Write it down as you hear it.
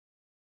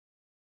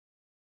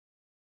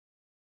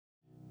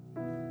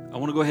I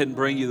want to go ahead and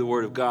bring you the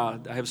Word of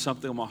God. I have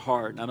something on my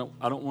heart. And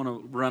I don't want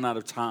to run out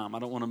of time. I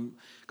don't want to,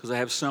 because I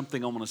have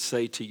something I want to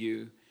say to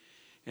you.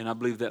 And I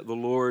believe that the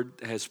Lord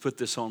has put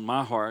this on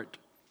my heart.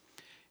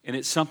 And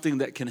it's something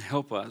that can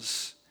help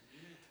us.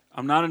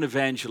 I'm not an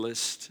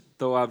evangelist,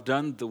 though I've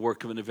done the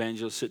work of an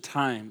evangelist at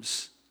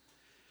times.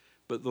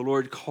 But the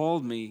Lord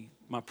called me,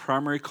 my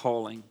primary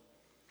calling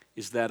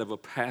is that of a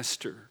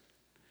pastor.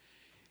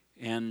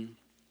 And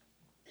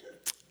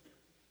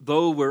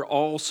though we're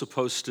all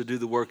supposed to do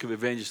the work of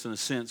evangelist in a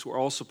sense, we're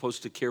all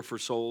supposed to care for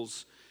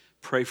souls,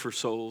 pray for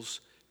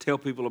souls, tell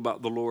people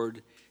about the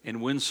Lord,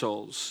 and win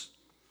souls.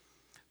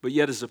 But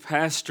yet as a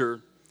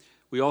pastor,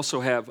 we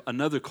also have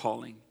another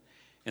calling,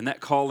 and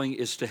that calling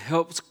is to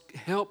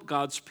help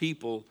God's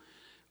people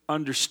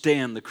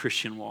understand the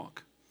Christian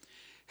walk.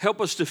 Help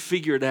us to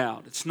figure it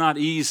out. It's not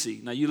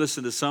easy. Now you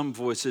listen to some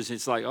voices, and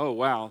it's like, oh,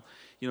 wow,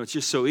 it's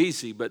just so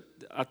easy. But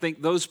I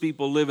think those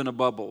people live in a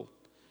bubble.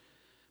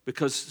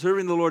 Because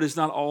serving the Lord is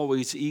not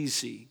always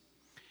easy.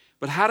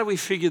 But how do we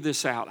figure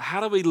this out?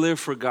 How do we live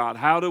for God?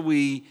 How do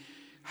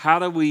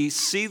we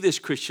see this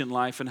Christian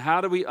life? And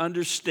how do we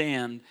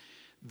understand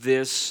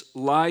this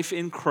life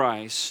in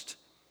Christ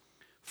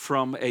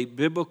from a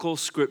biblical,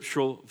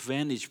 scriptural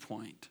vantage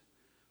point,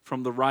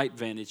 from the right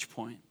vantage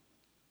point?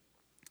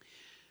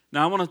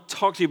 Now, I want to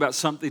talk to you about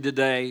something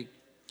today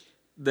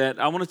that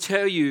I want to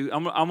tell you.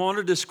 I want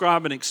to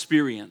describe an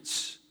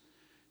experience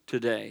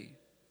today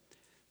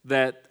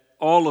that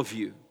all of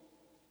you.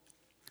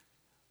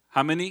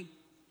 How many?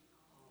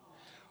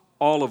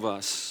 All of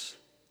us.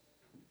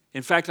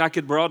 In fact, I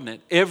could broaden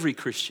it. Every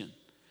Christian,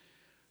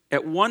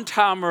 at one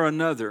time or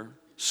another,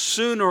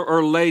 sooner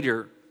or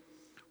later,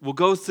 will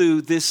go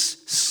through this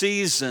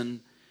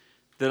season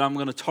that I'm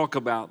going to talk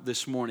about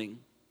this morning.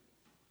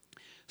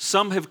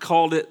 Some have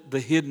called it the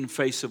hidden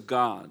face of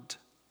God.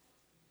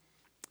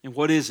 And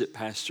what is it,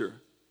 Pastor?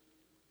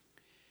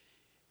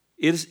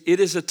 It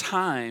is a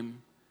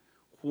time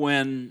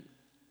when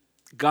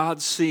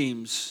God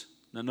seems,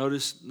 now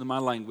notice my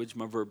language,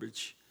 my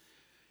verbiage.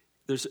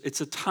 It's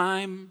a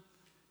time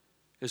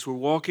as we're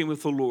walking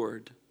with the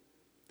Lord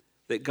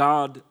that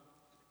God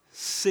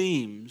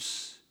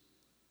seems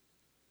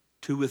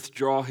to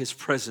withdraw His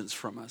presence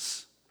from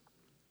us.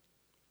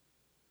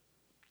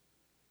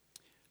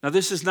 Now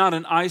this is not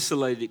an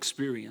isolated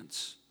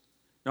experience.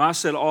 Now I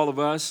said all of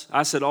us,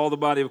 I said all the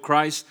body of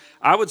Christ.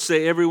 I would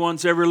say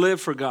everyone's ever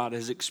lived for God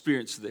has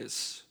experienced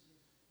this.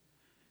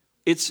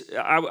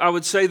 I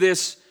would say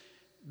this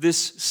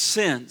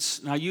sense,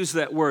 and I use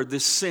that word,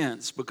 this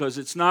sense, because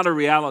it's not a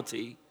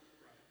reality,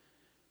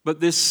 but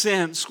this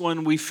sense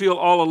when we feel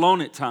all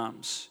alone at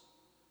times.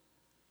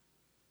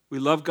 We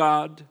love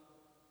God,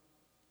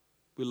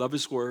 we love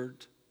His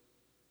Word,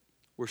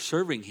 we're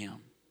serving Him,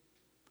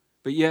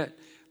 but yet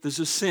there's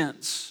a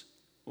sense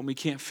when we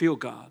can't feel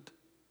God,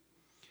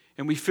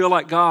 and we feel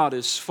like God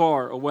is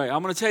far away.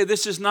 I'm going to tell you,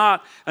 this is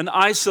not an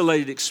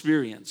isolated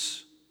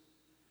experience.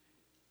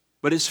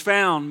 But it's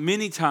found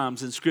many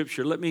times in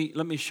Scripture. Let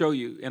me show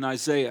you in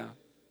Isaiah.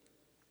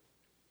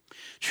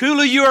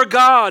 Truly you are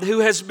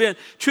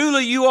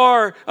you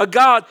are a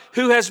God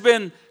who has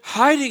been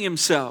hiding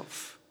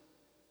Himself.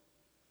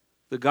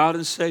 The God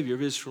and Savior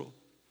of Israel.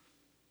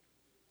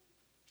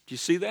 Do you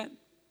see that?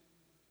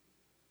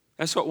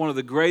 That's what one of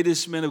the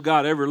greatest men of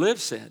God ever lived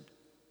said.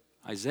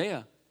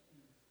 Isaiah.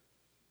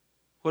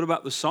 What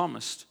about the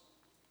psalmist?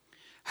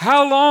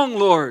 How long,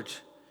 Lord,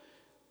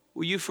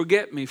 will you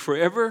forget me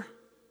forever?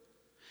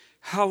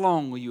 How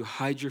long will you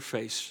hide your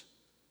face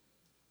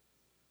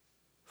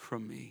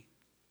from me?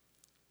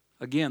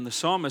 Again, the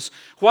psalmist,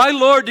 why,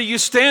 Lord, do you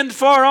stand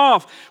far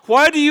off?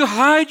 Why do you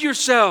hide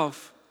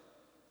yourself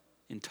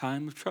in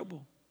time of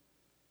trouble?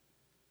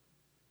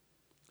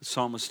 The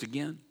psalmist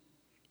again,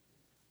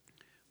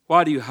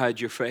 why do you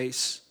hide your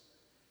face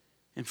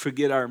and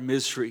forget our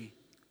misery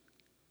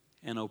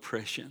and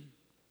oppression?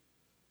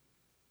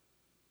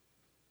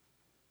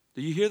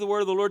 Do you hear the word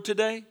of the Lord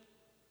today?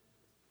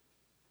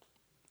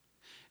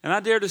 And I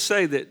dare to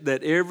say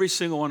that every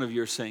single one of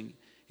you are saying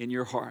in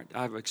your heart,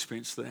 I've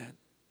experienced that.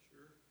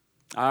 Sure.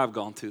 I've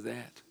gone through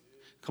that.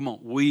 Come on,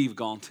 we've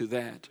gone through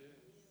that.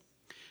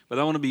 But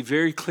I want to be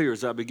very clear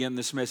as I begin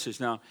this message.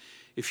 Now,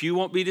 if you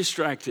won't be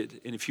distracted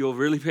and if you'll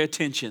really pay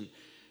attention,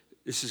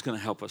 this is going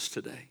to help us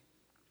today.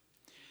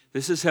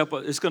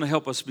 It's going to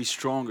help us be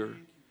stronger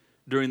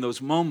during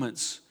those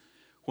moments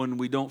when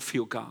we don't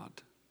feel God.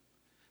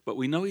 But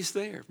we know He's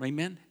there.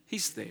 Amen?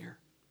 He's there,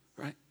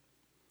 right?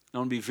 I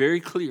want to be very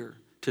clear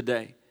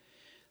today.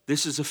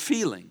 This is a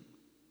feeling,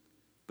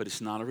 but it's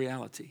not a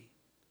reality.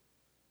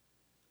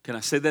 Can I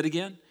say that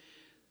again?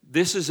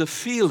 This is a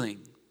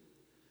feeling,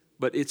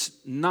 but it's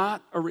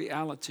not a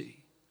reality.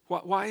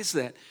 Why is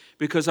that?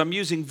 Because I'm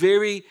using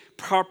very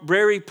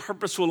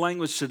purposeful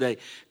language today.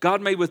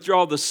 God may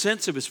withdraw the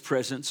sense of His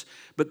presence,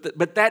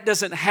 but that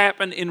doesn't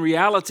happen in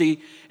reality.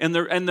 And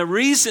the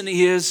reason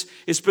is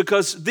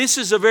because this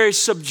is a very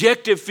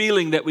subjective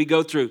feeling that we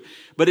go through.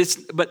 But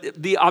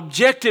the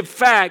objective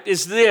fact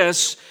is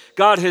this: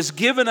 God has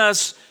given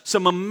us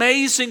some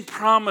amazing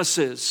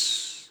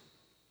promises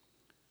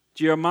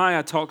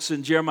Jeremiah talks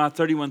in Jeremiah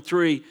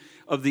 31:3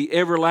 of the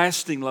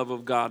everlasting love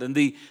of God and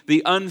the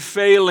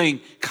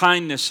unfailing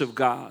kindness of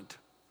God.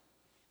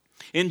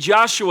 In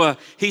Joshua,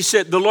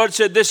 the Lord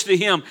said this to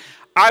him,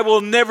 I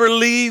will never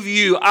leave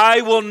you.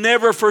 I will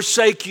never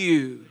forsake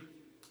you.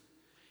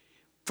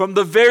 From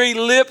the very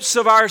lips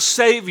of our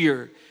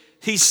Savior,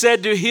 he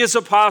said to his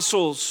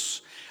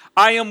apostles,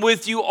 I am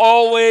with you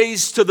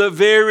always to the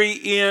very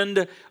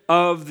end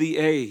of the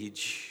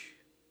age.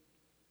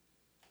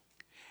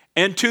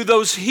 And to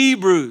those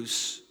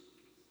Hebrews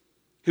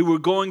who were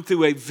going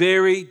through a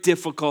very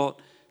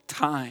difficult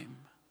time,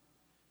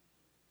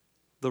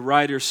 the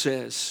writer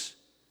says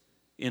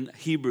in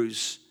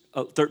Hebrews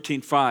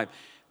 13:5,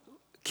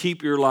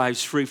 keep your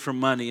lives free from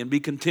money and be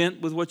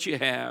content with what you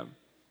have,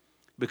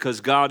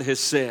 because God has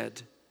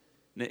said,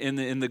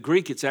 in the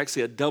Greek it's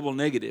actually a double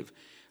negative,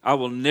 I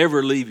will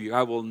never leave you,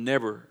 I will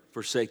never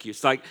forsake you.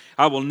 It's like,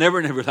 I will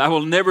never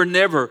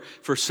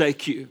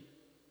forsake you.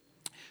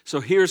 So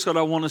here's what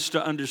I want us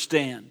to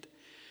understand,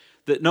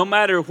 that no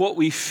matter what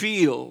we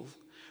feel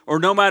or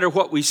no matter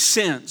what we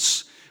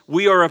sense,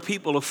 we are a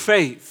people of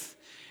faith.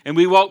 And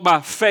we walk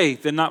by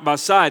faith and not by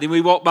sight. And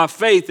we walk by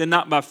faith and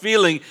not by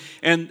feeling.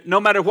 And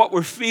no matter what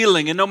we're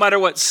feeling and no matter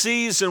what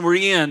season we're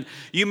in,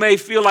 you may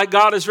feel like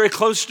God is very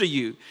close to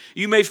you.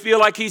 You may feel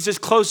like He's as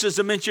close as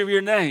the mention of your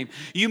name.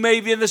 You may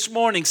even this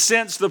morning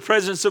sense the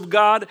presence of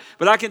God.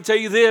 But I can tell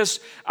you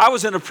this, I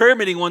was in a prayer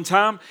meeting one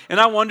time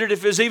and I wondered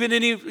if there's even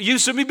any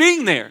use of me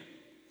being there.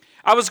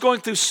 I was going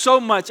through so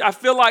much. I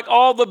feel like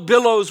all the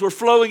billows were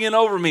flowing in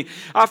over me.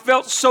 I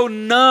felt so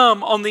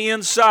numb on the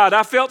inside.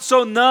 I felt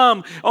so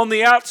numb on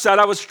the outside.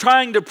 I was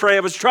trying to pray.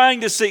 I was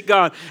trying to seek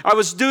God. I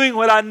was doing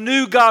what I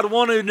knew God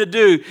wanted to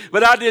do,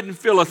 but I didn't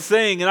feel a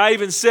thing. And I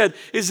even said,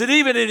 is it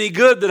even any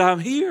good that I'm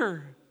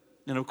here?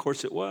 And of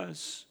course it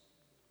was.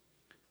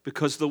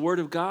 Because the Word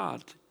of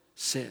God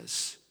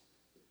says,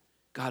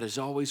 God is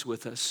always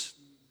with us.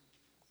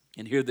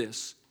 And hear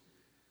this,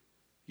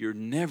 you're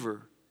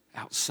never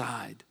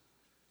outside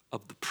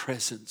of the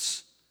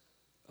presence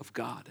of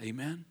God.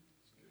 Amen?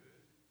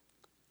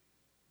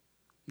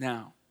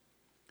 Now,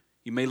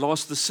 you may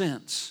lost the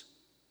sense,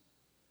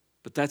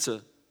 but that's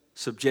a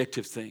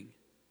subjective thing,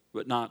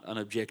 but not an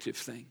objective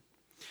thing.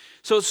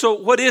 So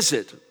what is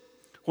it?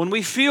 When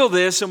we feel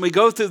this and we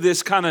go through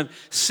this kind of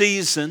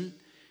season,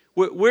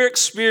 we're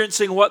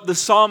experiencing what the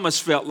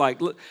psalmist felt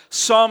like.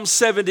 Psalm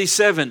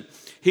 77.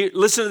 Here,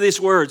 listen to these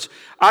words.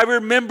 I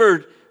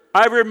remembered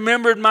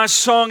my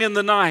song in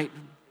the night.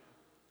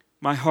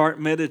 My heart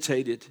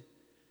meditated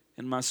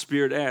and my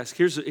spirit asked.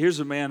 Here's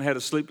a man who had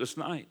a sleepless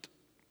night.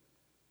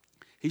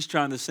 He's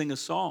trying to sing a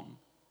song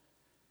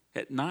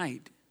at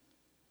night.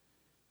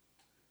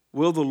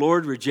 Will the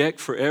Lord reject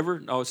forever?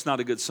 No, it's not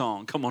a good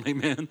song. Come on,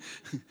 amen.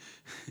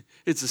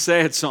 It's a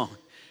sad song.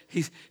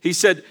 He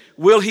said,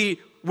 will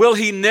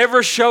he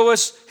never show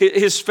us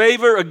his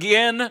favor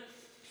again?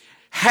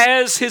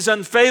 Has His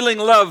unfailing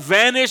love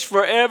vanished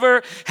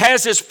forever?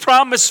 Has His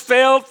promise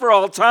failed for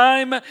all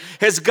time?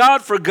 Has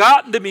God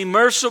forgotten to be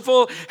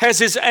merciful? Has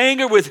His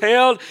anger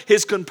withheld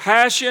His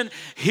compassion?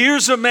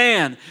 Here's a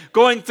man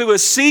going through a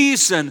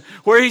season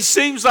where he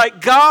seems like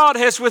God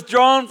has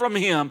withdrawn from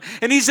him.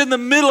 And he's in the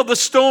middle of the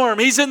storm.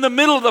 He's in the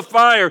middle of the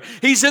fire.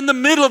 He's in the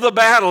middle of the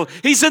battle.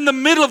 He's in the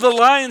middle of the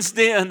lion's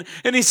den.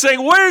 And he's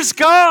saying, where's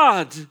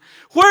God?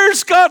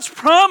 Where's God's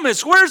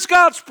promise? Where's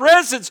God's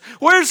presence?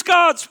 Where's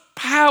God's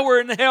power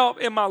and help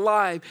in my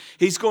life?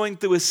 He's going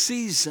through a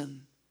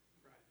season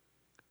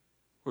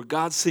where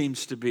God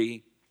seems to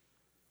be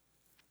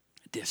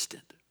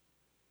distant.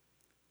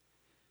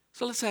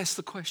 So let's ask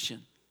the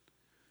question,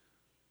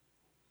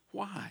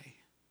 why?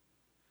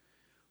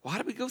 Why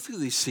do we go through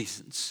these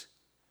seasons?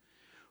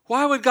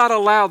 Why would God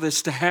allow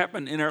this to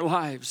happen in our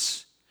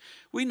lives?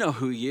 We know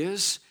who He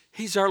is.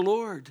 He's our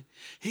Lord.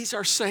 He's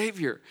our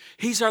Savior.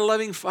 He's our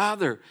loving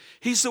Father.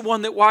 He's the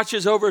one that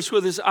watches over us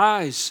with His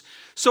eyes.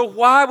 So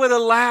why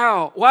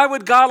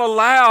would God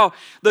allow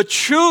the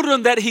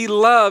children that He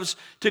loves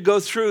to go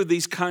through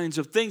these kinds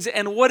of things?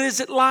 And what is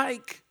it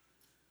like?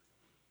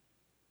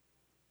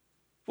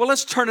 Well,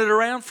 let's turn it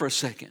around for a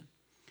second.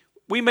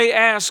 We may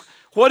ask,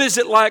 what is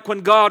it like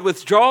when God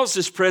withdraws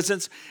His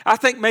presence? I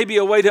think maybe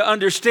a way to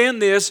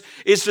understand this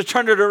is to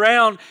turn it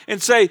around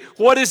and say,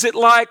 what is it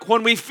like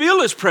when we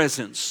feel His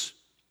presence?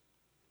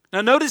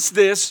 Now notice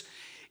this,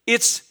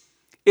 it's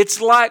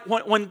like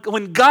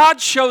when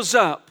God shows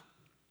up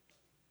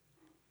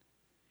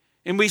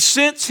and we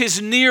sense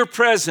His near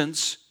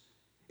presence,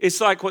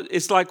 it's like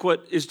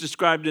what is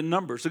described in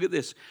Numbers. Look at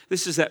this.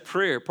 This is that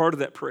prayer, part of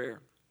that prayer.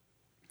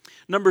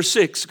 Number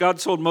 6, God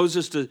told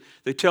Moses to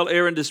tell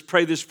Aaron to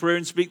pray this prayer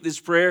and speak this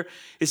prayer.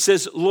 It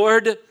says, the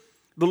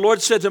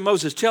Lord said to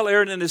Moses, tell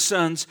Aaron and his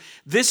sons,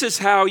 this is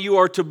how you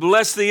are to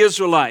bless the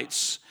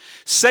Israelites.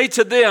 Say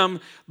to them,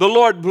 the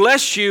Lord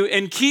bless you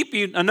and keep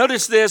you. Now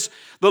notice this,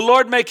 the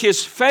Lord make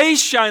His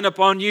face shine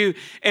upon you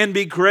and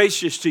be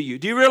gracious to you.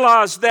 Do you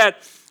realize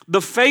that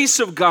the face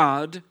of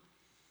God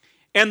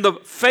and the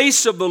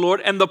face of the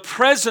Lord and the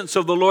presence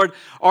of the Lord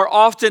are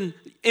often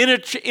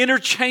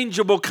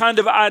interchangeable kind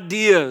of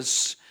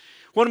ideas?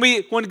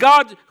 When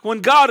God's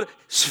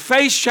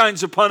face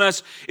shines upon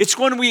us, it's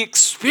when we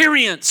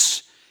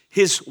experience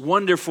His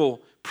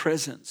wonderful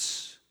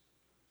presence.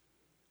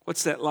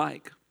 What's that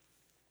like?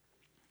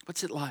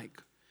 What's it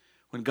like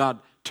when God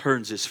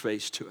turns His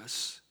face to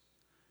us?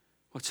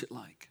 What's it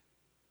like?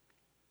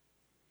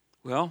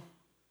 Well,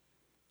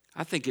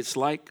 I think it's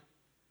like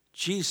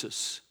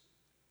Jesus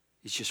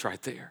is just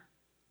right there.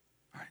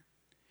 Right?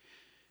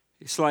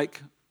 It's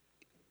like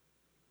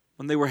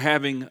when they were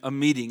having a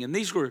meeting, and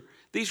these were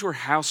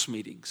house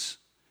meetings.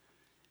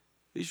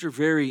 These were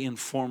very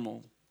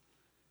informal,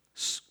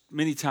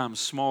 many times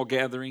small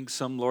gatherings,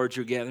 some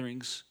larger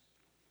gatherings.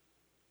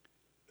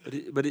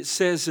 But it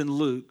says in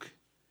Luke,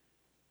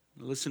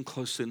 listen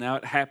closely, now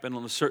it happened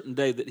on a certain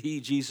day that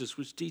Jesus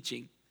was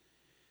teaching.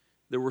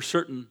 There were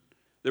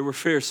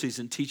Pharisees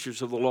and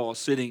teachers of the law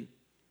sitting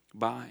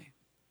by,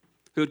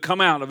 who had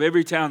come out of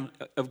every town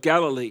of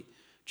Galilee,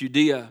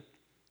 Judea,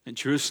 and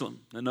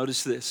Jerusalem. Now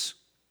notice this.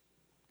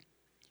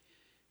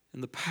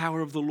 And the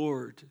power of the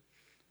Lord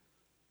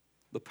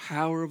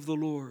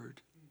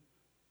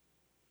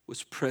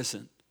was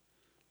present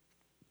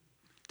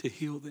to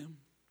heal them.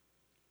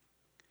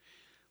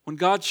 When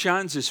God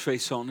shines His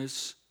face on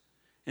us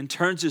and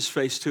turns His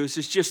face to us,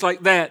 it's just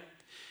like that.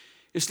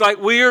 It's like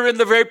we are in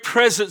the very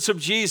presence of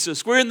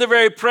Jesus. We're in the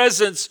very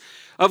presence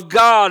of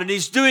God, and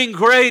He's doing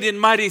great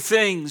and mighty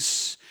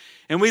things.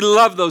 And we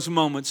love those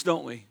moments,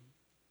 don't we?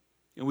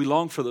 And we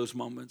long for those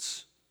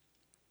moments.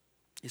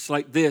 It's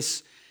like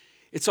this.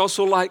 It's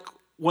also like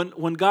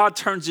when God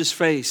turns His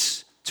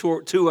face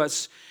to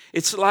us,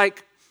 it's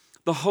like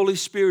the Holy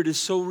Spirit is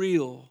so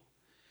real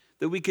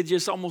that we could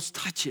just almost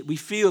touch it. We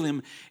feel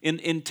Him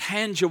in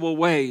tangible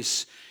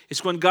ways.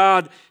 It's when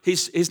God,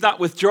 He's not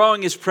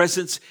withdrawing His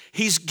presence,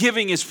 He's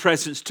giving His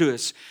presence to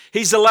us.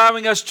 He's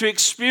allowing us to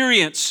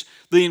experience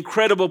the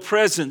incredible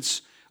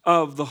presence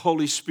of the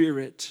Holy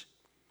Spirit.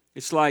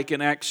 It's like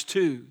in Acts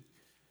 2,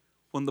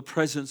 when the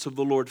presence of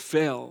the Lord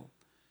fell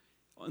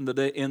in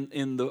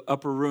the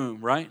upper room,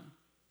 right?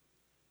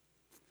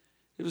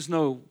 There was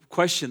no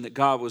question that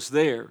God was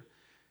there.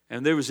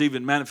 And there was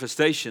even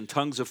manifestation,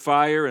 tongues of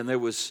fire, and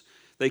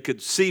they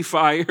could see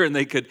fire and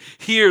they could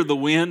hear the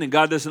wind, and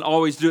God doesn't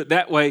always do it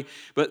that way,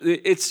 but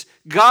it's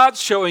God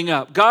showing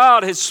up.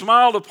 God has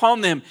smiled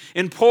upon them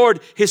and poured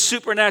His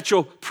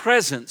supernatural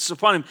presence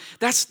upon them.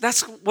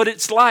 That's what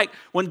it's like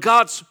when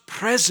God's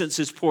presence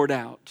is poured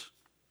out.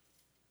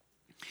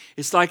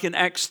 It's like in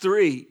Acts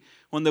 3,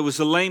 when there was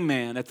a lame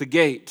man at the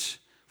gate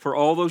for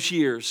all those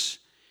years.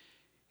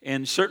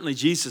 And certainly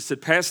Jesus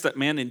had passed that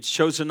man and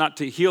chosen not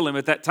to heal him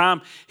at that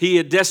time. He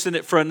had destined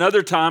it for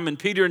another time. And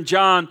Peter and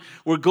John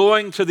were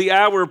going to the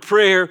hour of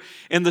prayer.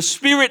 And the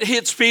Spirit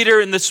hits Peter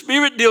and the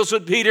Spirit deals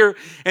with Peter.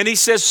 And he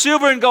says,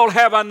 silver and gold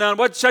have I none.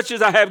 What such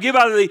as I have, give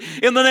out of thee.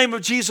 In the name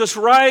of Jesus,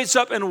 rise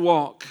up and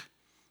walk.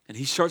 And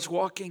he starts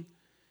walking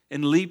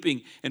and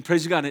leaping and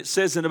praising God. And it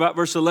says in about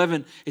verse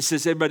 11, it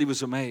says everybody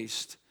was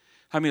amazed.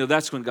 How many know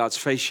that's when God's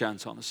face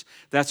shines on us?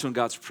 That's when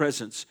God's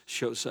presence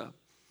shows up.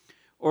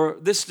 Or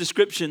this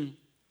description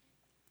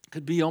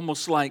could be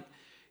almost like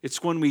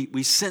it's when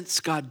we sense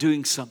God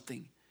doing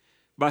something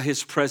by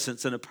His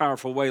presence in a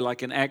powerful way,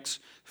 like in Acts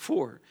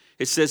 4.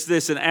 It says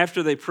this, and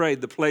after they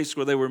prayed, the place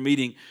where they were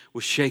meeting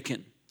was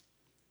shaken.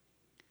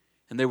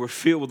 And they were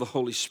filled with the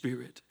Holy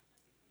Spirit.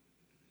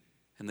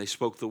 And they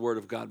spoke the word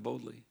of God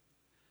boldly.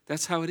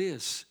 That's how it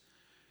is.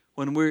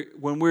 When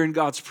we're in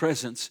God's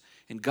presence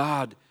and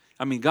God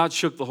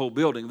shook the whole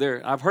building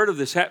there. I've heard of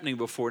this happening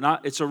before.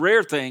 It's a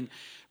rare thing,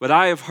 but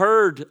I have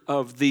heard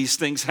of these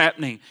things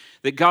happening,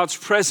 that God's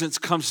presence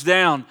comes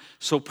down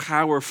so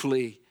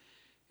powerfully,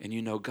 and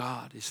you know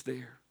God is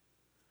there.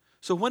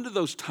 So when do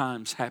those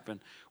times happen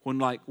when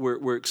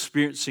we're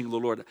experiencing the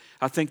Lord?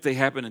 I think they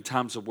happen in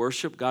times of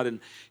worship.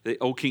 The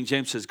old King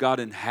James says God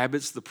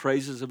inhabits the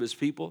praises of His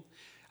people.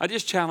 I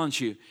just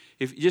challenge you,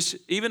 if just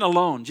even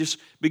alone, just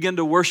begin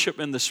to worship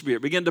in the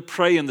Spirit, begin to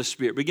pray in the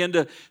Spirit, begin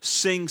to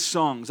sing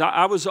songs.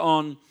 I was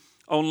online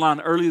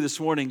early this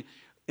morning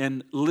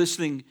and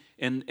listening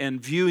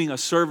and viewing a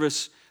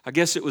service. I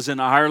guess it was in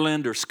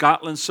Ireland or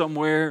Scotland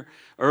somewhere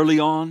early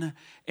on,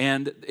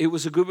 and it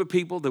was a group of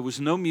people. There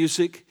was no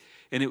music,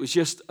 and it was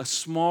just a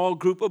small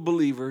group of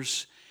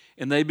believers,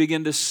 and they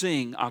began to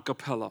sing a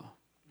cappella.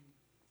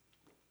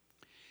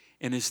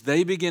 And as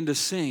they began to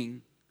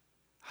sing,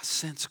 I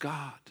sense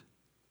God.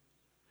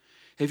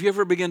 Have you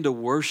ever begun to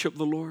worship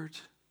the Lord?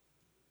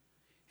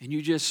 And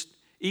you just,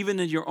 even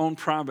in your own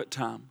private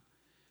time,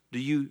 do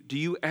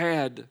you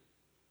add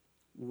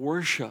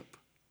worship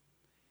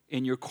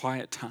in your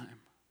quiet time?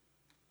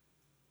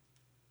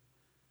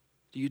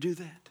 Do you do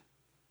that?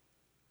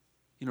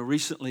 You know,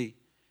 recently,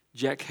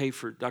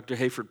 Dr.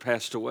 Hayford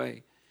passed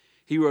away.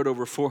 He wrote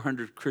over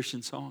 400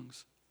 Christian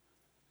songs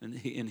and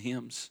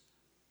hymns.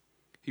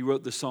 He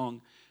wrote the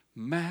song,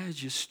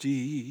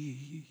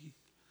 Majesty.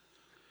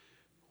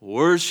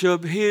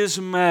 Worship His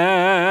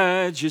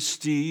majesty.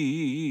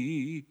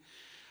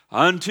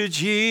 Unto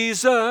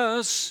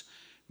Jesus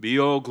be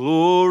all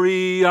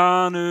glory,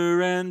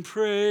 honor, and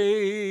praise.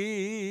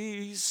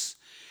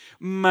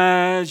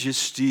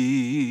 majesty.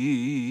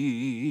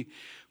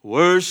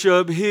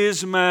 Worship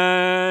His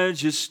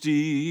majesty.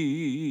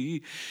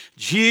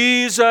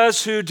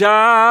 Jesus who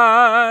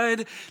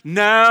died,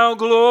 now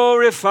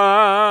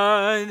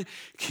glorified,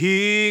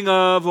 King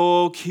of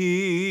all kings.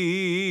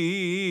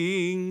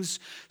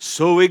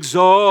 So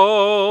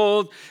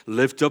exalt,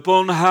 lift up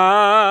on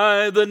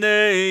high the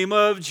name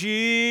of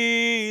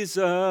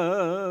Jesus.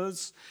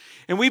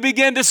 And we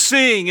begin to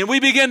sing and we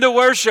begin to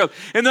worship.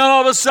 And then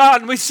all of a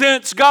sudden we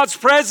sense God's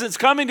presence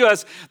coming to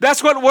us.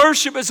 That's what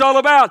worship is all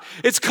about.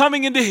 It's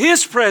coming into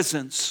His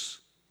presence.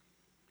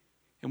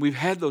 And we've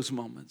had those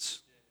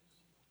moments.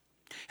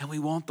 And we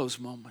want those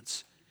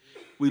moments.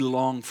 We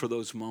long for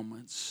those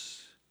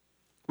moments.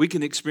 We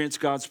can experience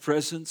God's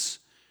presence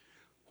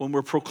when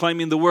we're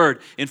proclaiming the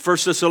Word. In 1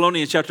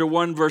 Thessalonians chapter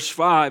 1, verse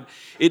 5,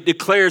 it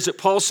declares that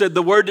Paul said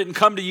the Word didn't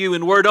come to you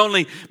in word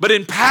only, but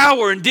in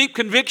power and deep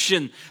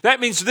conviction. That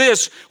means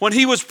this: when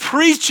he was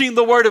preaching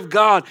the Word of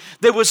God,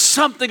 there was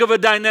something of a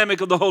dynamic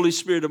of the Holy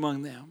Spirit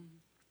among them.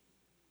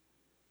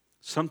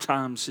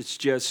 Sometimes it's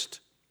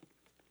just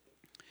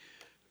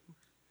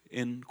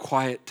in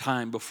quiet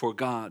time before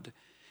God,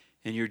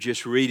 and you're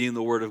just reading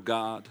the Word of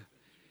God,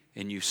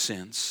 and you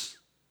sense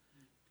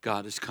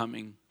God is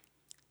coming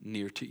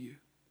near to you.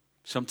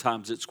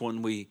 Sometimes it's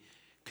when we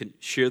can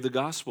share the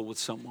gospel with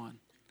someone.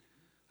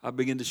 I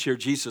begin to share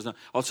Jesus. All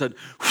of a sudden,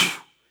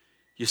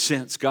 you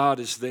sense God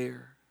is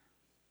there.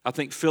 I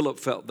think Philip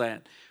felt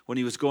that when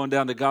he was going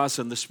down to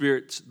Gaza, and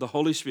the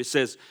Holy Spirit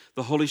says,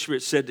 the Holy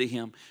Spirit said to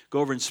him,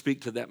 go over and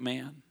speak to that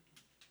man.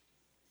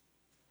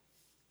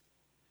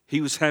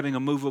 He was having a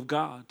move of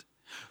God.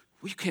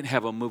 Well, you can't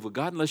have a move of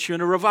God unless you're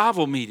in a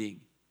revival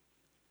meeting.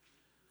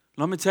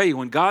 Let me tell you,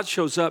 when God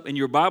shows up in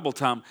your Bible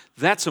time,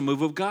 that's a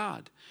move of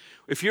God.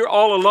 If you're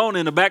all alone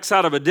in the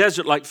backside of a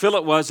desert like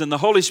Philip was, and the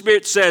Holy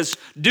Spirit says,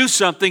 do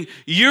something,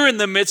 you're in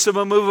the midst of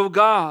a move of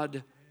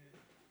God.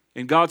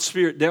 And God's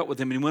Spirit dealt with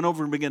him, and he went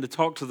over and began to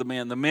talk to the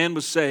man. The man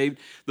was saved,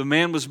 the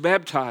man was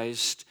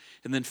baptized,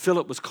 and then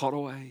Philip was caught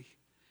away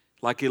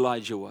like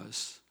Elijah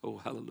was. Oh,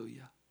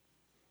 hallelujah.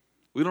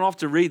 We don't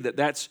often read that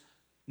that's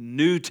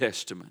New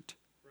Testament.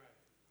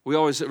 We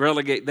always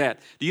relegate that.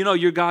 Do you know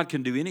your God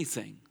can do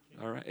anything?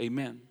 All right,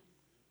 amen.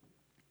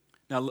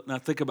 Now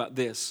think about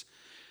this.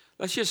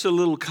 That's just a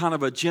little kind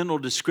of a general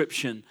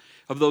description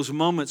of those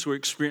moments we're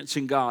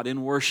experiencing God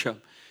in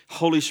worship.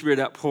 Holy Spirit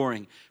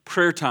outpouring,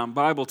 prayer time,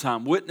 Bible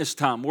time, witness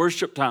time,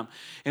 worship time.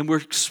 And we're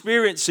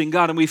experiencing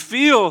God and we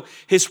feel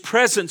His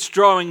presence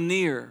drawing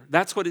near.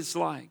 That's what it's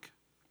like.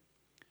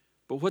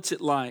 But what's it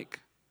like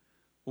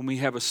when we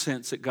have a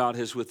sense that God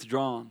has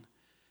withdrawn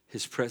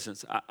His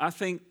presence? I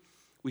think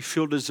we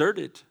feel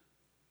deserted.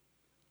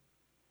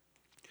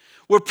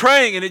 We're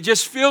praying and it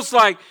just feels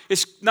like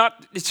it's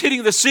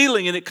hitting the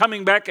ceiling and it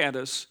coming back at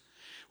us.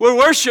 We're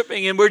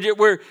worshiping and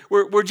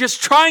we're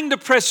just trying to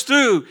press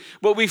through,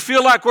 but we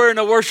feel like we're in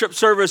a worship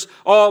service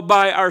all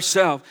by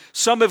ourselves.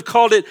 Some have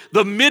called it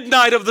the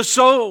midnight of the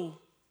soul.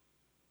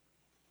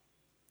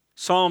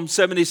 Psalm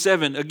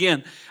 77,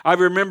 again, I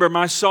remember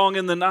my song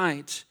in the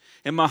night,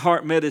 and my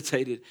heart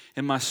meditated,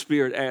 and my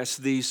spirit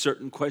asked these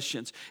certain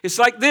questions. It's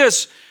like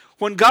this.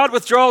 When God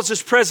withdraws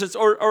His presence,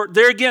 or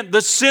there again,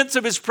 the sense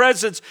of His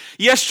presence.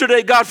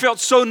 Yesterday, God felt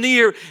so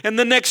near, and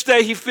the next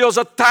day, He feels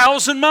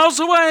 1,000 miles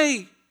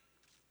away.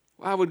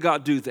 Why would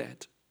God do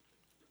that?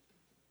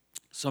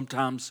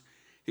 Sometimes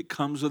it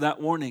comes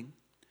without warning,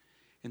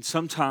 and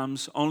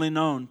sometimes only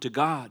known to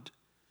God.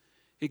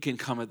 It can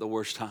come at the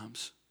worst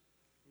times.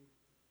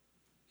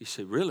 You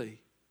say,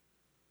 really?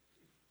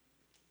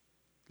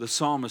 The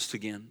psalmist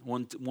again,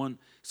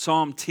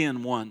 Psalm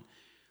 10:1.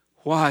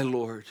 Why,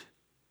 Lord,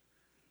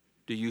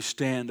 do you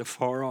stand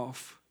afar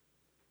off?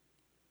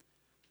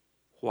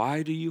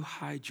 Why do you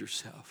hide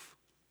yourself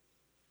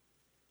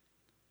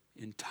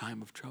in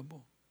time of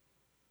trouble?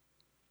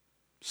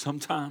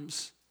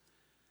 Sometimes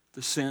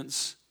the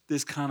sense,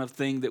 this kind of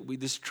thing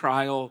this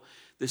trial,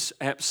 this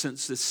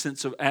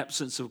sense of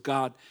absence of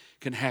God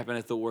can happen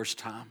at the worst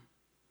time.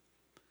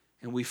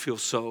 And we feel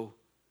so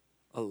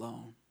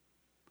alone.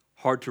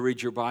 Hard to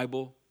read your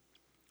Bible,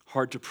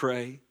 hard to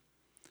pray,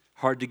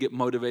 hard to get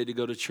motivated to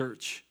go to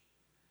church.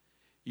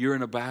 You're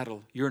in a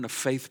battle. You're in a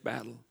faith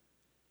battle.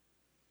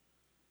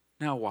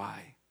 Now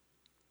why?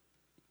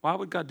 Why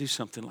would God do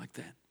something like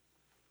that?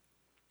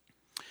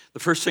 The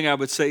first thing I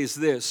would say is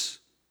this.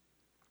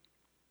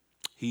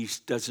 He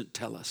doesn't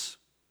tell us.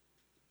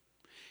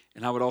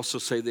 And I would also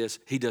say this.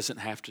 He doesn't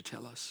have to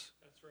tell us.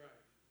 That's right.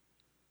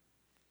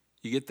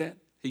 You get that?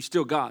 He's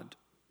still God.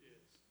 Yes.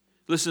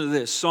 Listen to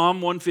this.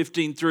 Psalm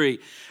 115:3.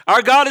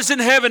 Our God is in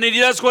heaven and He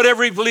does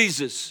whatever He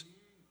pleases.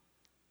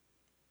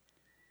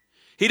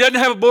 He doesn't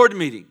have a board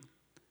meeting.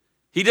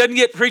 He doesn't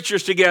get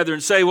preachers together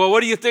and say, well,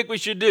 what do you think we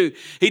should do?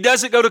 He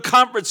doesn't go to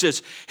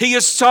conferences. He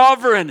is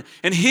sovereign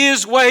and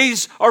His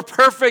ways are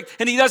perfect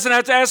and He doesn't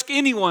have to ask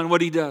anyone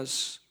what He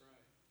does.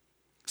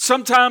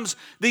 Sometimes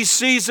these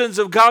seasons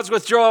of God's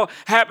withdrawal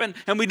happen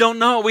and we don't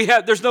know.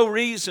 There's no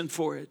reason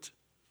for it.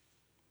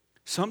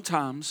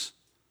 Sometimes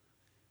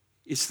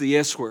it's the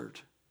S word.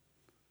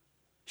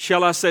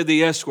 Shall I say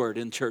the S word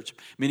in church?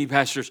 Many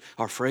pastors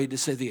are afraid to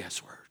say the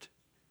S word.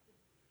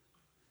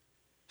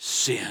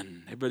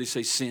 Sin. Everybody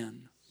say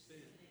sin.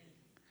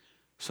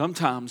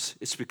 Sometimes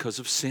it's because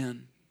of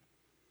sin.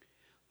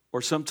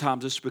 Or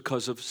sometimes it's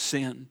because of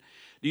sin.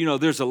 Do you know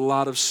there's a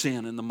lot of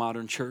sin in the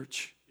modern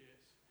church?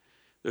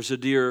 There's a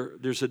dear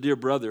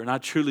brother, and I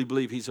truly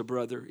believe he's a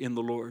brother in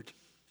the Lord.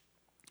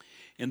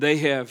 And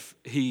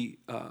he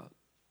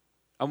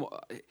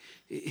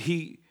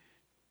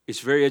is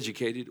very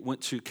educated,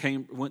 went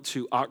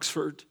to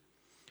Oxford,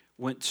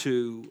 went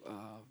to,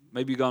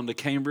 maybe gone to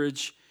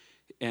Cambridge,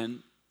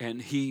 and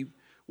he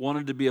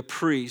wanted to be a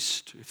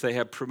priest, if they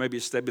have, maybe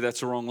that's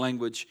the wrong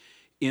language,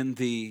 in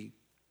the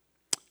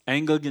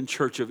Anglican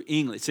Church of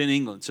England. It's in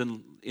England. It's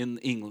in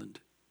England.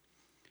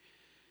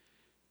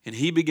 And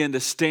he began to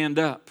stand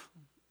up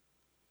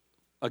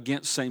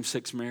against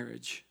same-sex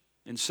marriage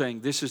and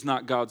saying, this is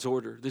not God's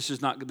order. This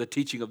is not the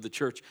teaching of the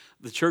church.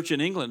 The church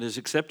in England is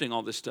accepting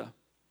all this stuff.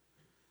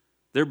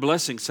 They're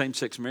blessing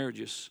same-sex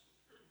marriages.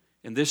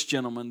 And this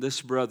gentleman,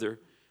 this brother,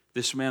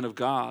 this man of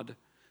God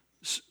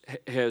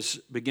has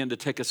begun to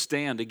take a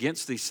stand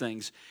against these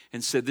things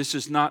and said, this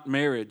is not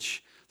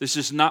marriage. This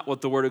is not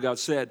what the Word of God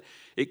said.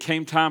 It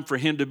came time for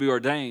him to be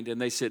ordained. And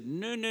they said,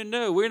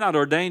 no, we're not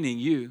ordaining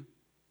you.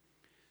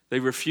 They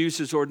refused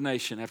his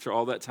ordination after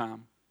all that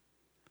time.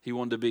 He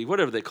wanted to be,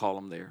 whatever they call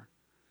him there.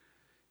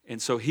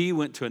 And so he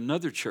went to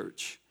another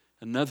church,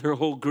 another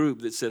whole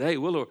group that said, hey,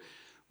 we'll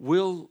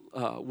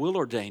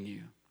ordain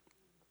you.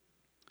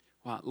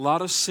 Wow, a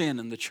lot of sin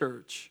in the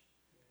church.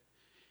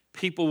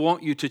 People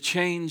want you to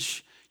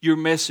change your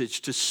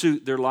message to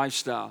suit their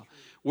lifestyle.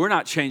 We're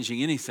not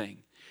changing anything.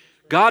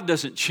 God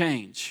doesn't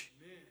change.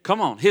 Come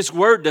on, His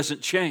Word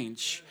doesn't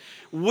change.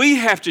 We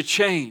have to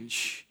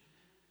change.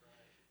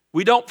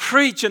 We don't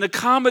preach an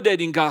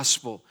accommodating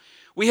gospel.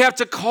 We have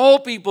to call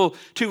people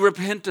to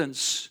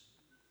repentance.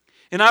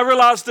 And I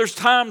realize there's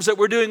times that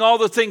we're doing all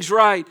the things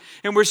right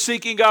and we're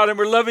seeking God and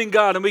we're loving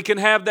God and we can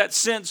have that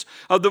sense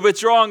of the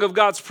withdrawing of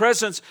God's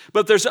presence.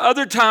 But there's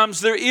other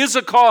times there is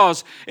a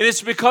cause, and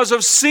it's because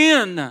of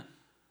sin.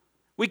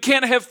 We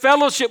can't have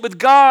fellowship with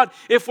God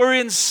if we're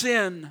in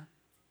sin.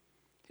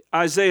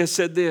 Isaiah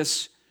said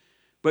this,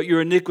 but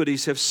your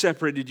iniquities have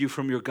separated you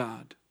from your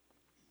God.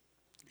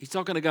 He's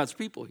talking to God's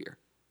people here.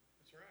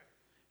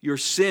 Your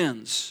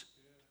sins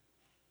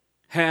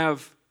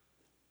have,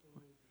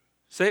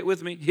 say it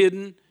with me,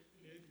 hidden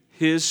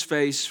His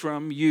face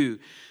from you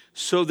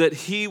so that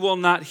He will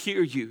not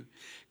hear you.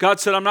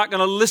 God said, I'm not going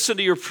to listen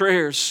to your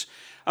prayers.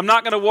 I'm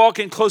not going to walk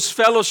in close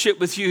fellowship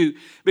with you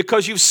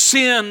because you've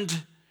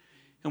sinned.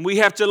 And we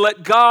have to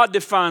let God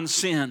define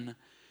sin.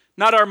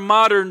 Not our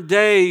modern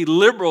day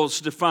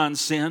liberals define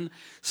sin.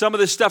 Some of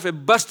this stuff is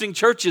busting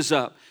churches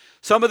up.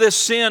 Some of this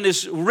sin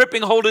is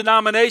ripping whole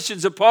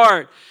denominations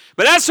apart.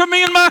 But as for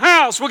me and my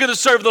house, we're going to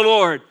serve the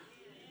Lord.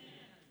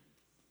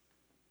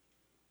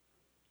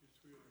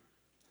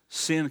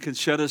 Sin can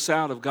shut us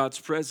out of God's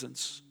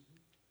presence.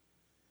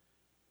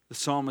 The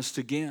psalmist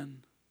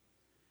again,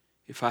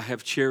 if I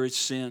have cherished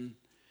sin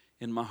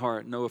in my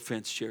heart, no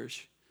offense,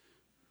 Cherish.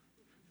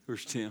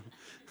 Where's Tim?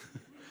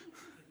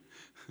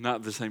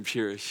 Not the same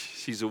Cherish.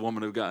 She's a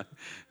woman of God.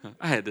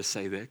 I had to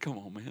say that. Come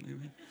on, man.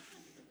 Amen.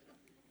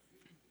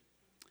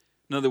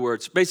 In other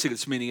words, basically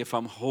it's meaning if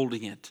I'm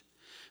holding it,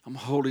 I'm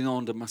holding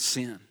on to my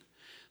sin,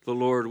 the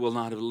Lord will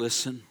not have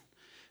listened.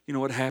 You know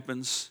what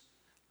happens?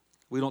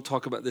 We don't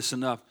talk about this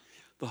enough.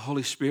 The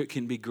Holy Spirit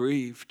can be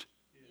grieved.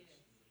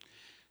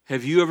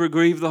 Have you ever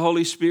grieved the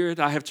Holy Spirit?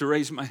 I have to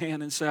raise my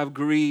hand and say I've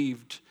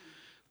grieved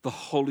the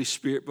Holy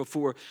Spirit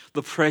before.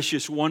 The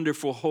precious,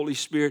 wonderful Holy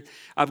Spirit.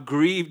 I've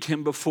grieved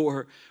Him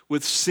before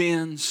with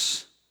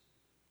sins.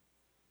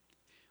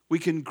 We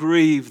can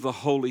grieve the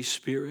Holy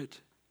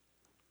Spirit.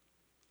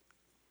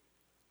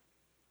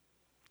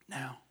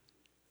 Now,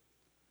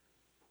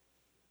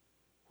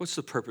 what's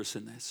the purpose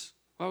in this?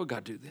 Why would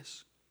God do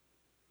this?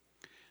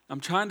 I'm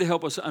trying to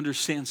help us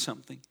understand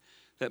something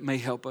that may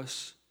help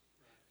us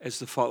as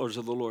the followers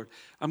of the Lord.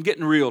 I'm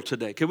getting real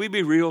today. Can we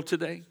be real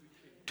today?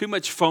 Too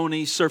much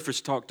phony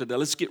surface talk today.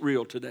 Let's get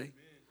real today.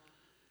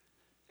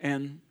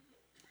 And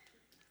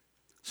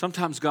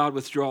sometimes God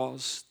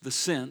withdraws the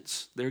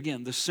sense, there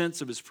again, the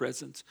sense of His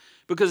presence.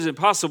 Because it's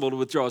impossible to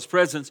withdraw His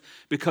presence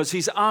because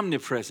He's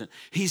omnipresent.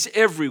 He's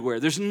everywhere.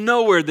 There's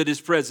nowhere that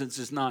His presence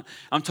is not.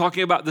 I'm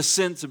talking about the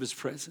sense of His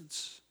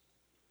presence.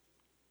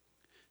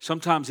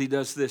 Sometimes He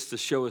does this to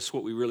show us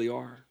what we really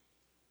are.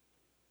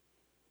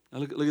 Now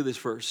look at this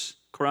verse.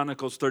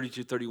 Chronicles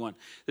 32:31.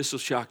 This will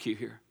shock you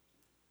here.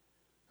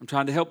 I'm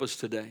trying to help us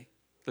today.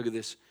 Look at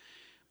this.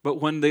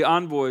 But when the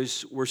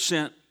envoys were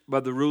sent by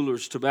the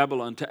rulers to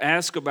Babylon to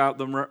ask about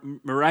the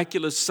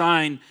miraculous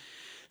sign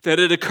that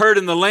had occurred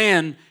in the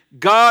land,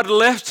 God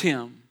left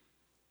him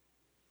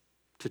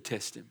to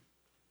test him.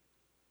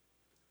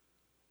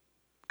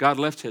 God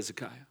left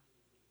Hezekiah.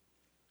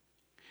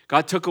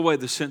 God took away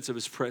the sense of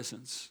His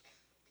presence.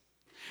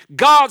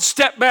 God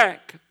stepped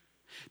back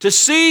to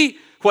see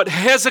what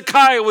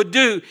Hezekiah would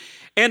do.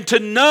 and to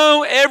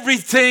know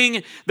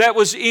everything that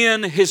was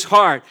in his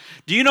heart.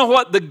 Do you know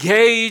what the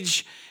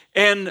gauge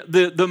and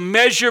the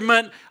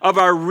measurement of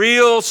our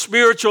real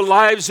spiritual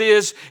lives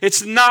is?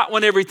 It's not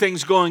when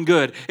everything's going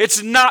good.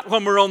 It's not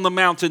when we're on the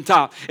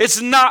mountaintop.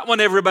 It's not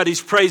when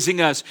everybody's praising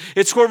us.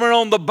 It's when we're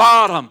on the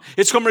bottom.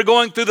 It's when we're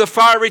going through the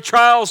fiery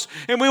trials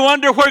and we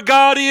wonder where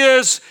God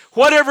is.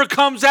 Whatever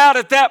comes out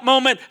at that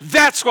moment,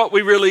 that's what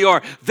we really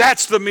are.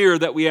 That's the mirror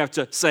that we have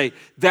to say,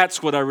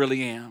 that's what I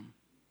really am.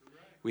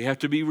 We have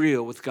to be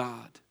real with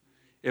God.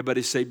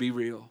 Everybody say, be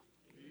real.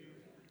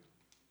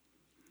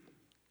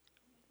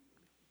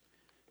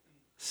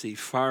 See,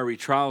 fiery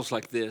trials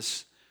like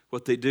this,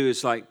 what they do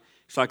is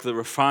it's like the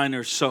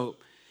refiner's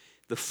soap.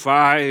 The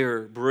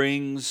fire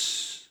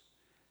brings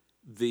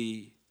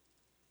the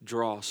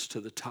dross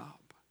to the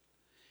top.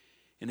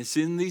 And it's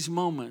in these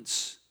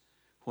moments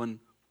when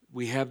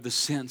we have the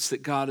sense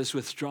that God is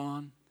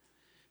withdrawn.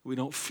 We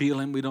don't feel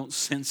Him. We don't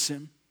sense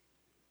Him.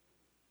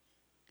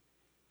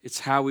 It's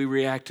how we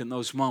react in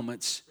those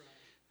moments.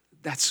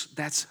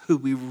 That's who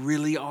we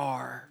really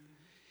are.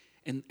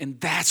 And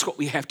that's what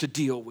we have to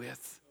deal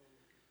with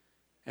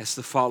as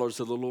the followers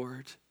of the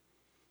Lord.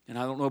 And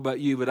I don't know about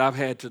you, but I've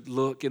had to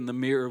look in the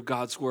mirror of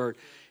God's Word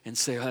and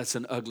say, oh, that's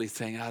an ugly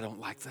thing. I don't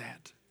like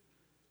that.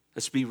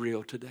 Let's be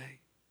real today.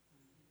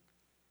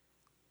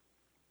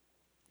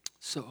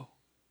 So,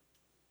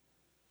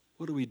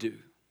 what do we do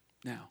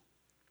now?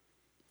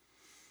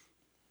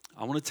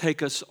 I want to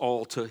take us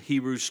all to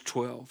Hebrews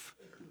 12.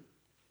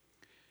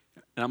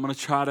 And I'm going to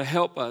try to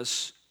help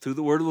us through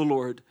the word of the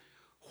Lord.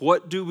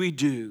 What do we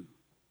do?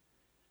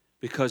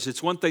 Because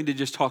it's one thing to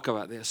just talk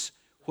about this.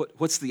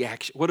 What's the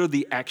action? What are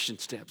the action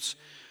steps?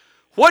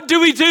 What do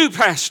we do,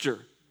 Pastor?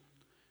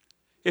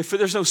 If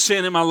there's no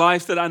sin in my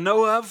life that I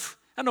know of,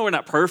 I know we're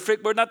not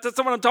perfect, but that's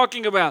not what I'm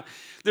talking about.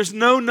 There's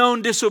no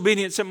known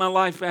disobedience in my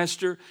life,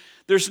 Pastor.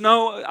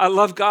 I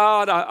love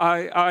God.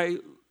 I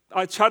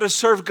try to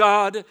serve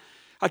God.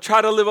 I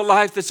try to live a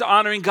life that's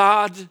honoring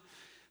God.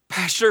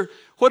 Pastor,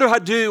 what do I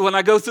do when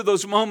I go through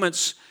those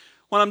moments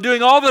when I'm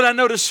doing all that I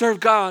know to serve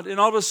God, and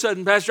all of a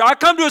sudden, Pastor, I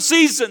come to a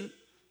season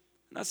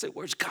and I say,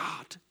 where's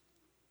God?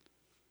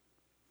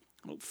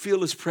 I don't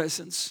feel His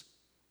presence.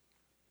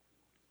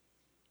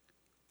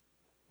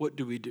 What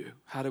do we do?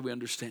 How do we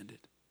understand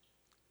it?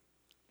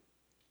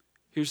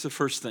 Here's the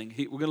first thing.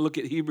 We're going to look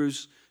at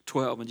Hebrews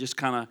 12 and just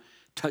kind of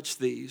touch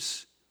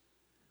these.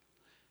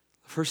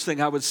 The first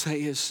thing I would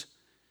say is,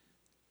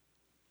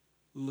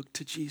 look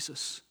to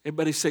Jesus.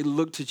 Everybody say,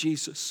 look to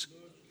Jesus.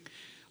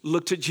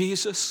 Look to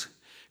Jesus.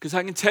 Because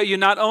I can tell you,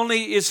 not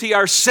only is He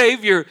our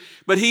Savior,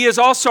 but He is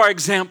also our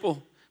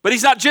example. But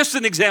He's not just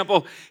an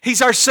example.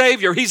 He's our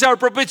Savior. He's our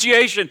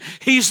propitiation.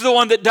 He's the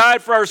one that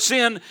died for our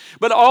sin.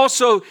 But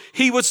also,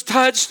 He was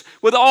touched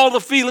with all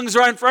the feelings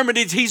or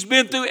infirmities. He's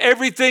been through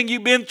everything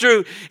you've been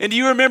through. And do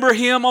you remember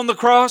Him on the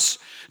cross?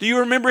 Do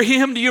you remember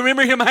Him? Do you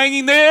remember Him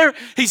hanging there?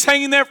 He's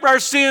hanging there for our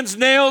sins.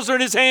 Nails are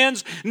in His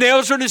hands.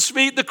 Nails are in His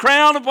feet. The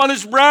crown upon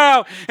His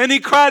brow. And He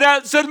cried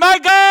out and said, my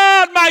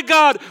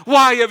God,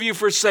 why have you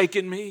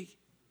forsaken me?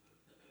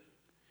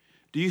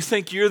 Do you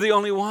think you're the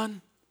only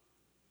one?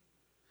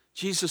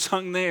 Jesus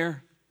hung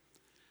there,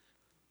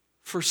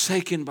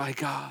 forsaken by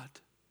God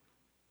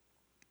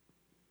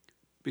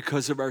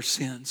because of our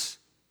sins.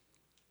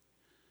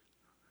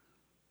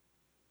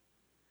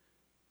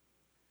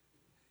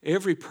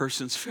 Every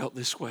person's felt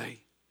this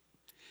way,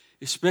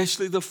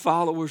 especially the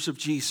followers of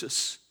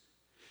Jesus,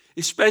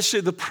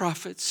 especially the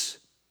prophets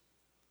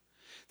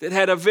that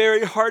had a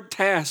very hard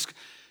task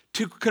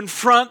to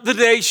confront the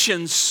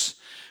nations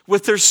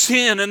with their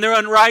sin and their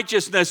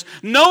unrighteousness,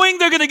 knowing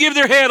they're going to give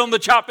their head on the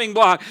chopping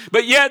block,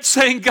 but yet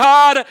saying,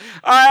 God,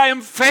 I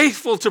am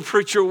faithful to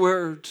preach your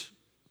word.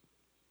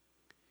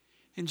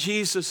 And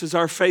Jesus is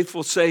our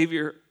faithful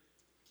Savior.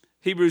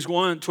 Hebrews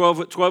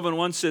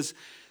 12:1 says,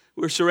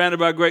 we're surrounded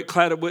by a great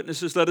cloud of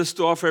witnesses. Let us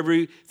throw off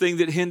everything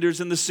that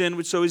hinders and the sin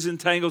which so easily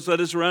entangles.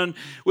 Let us run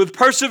with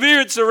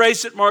perseverance the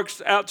race that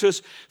marks out to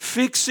us,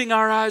 fixing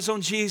our eyes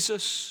on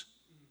Jesus,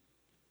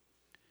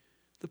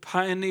 the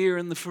pioneer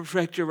and the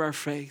perfecter of our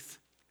faith,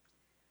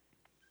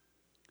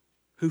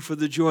 who for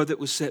the joy that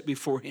was set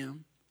before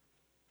Him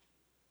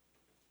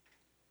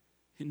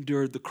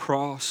endured the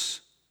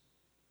cross,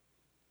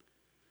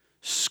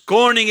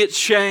 scorning its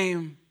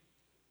shame,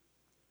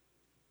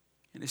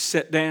 and is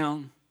set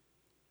down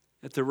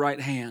at the right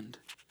hand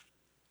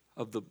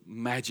of the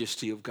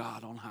majesty of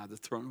God on high, the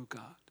throne of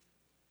God.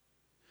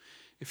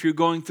 If you're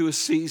going through a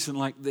season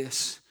like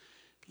this,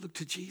 look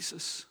to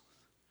Jesus.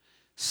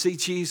 See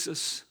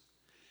Jesus.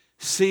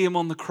 See Him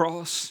on the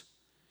cross.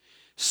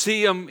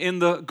 See Him in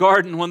the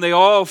garden when they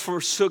all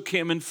forsook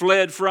Him and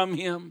fled from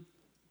Him.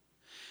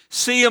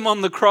 See Him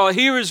on the cross.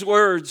 Hear His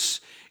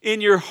words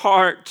in your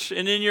heart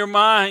and in your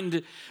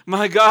mind.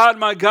 My God,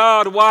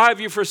 why have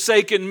you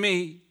forsaken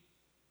me?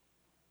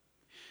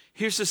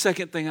 Here's the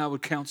second thing I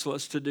would counsel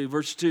us to do.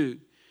 Verse 2.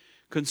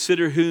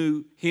 Consider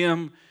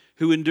Him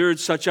who endured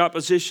such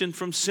opposition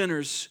from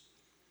sinners,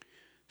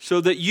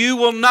 so that you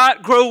will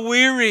not grow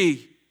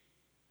weary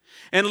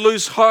and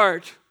lose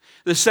heart.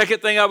 The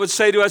second thing I would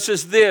say to us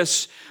is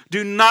this: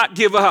 do not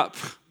give up.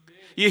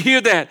 You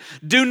hear that?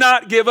 Do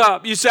not give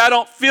up. You say, I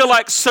don't feel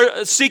like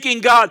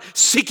seeking God.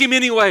 Seek Him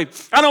anyway.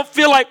 I don't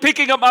feel like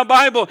picking up my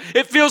Bible.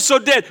 It feels so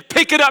dead.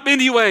 Pick it up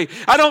anyway.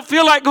 I don't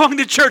feel like going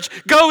to church.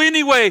 Go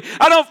anyway.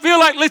 I don't feel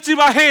like lifting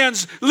my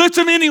hands. Lift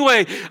them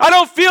anyway. I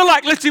don't feel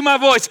like lifting my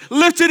voice.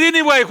 Lift it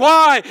anyway.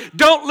 Why?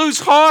 Don't lose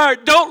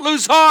heart. Don't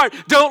lose heart.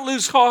 Don't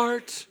lose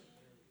heart.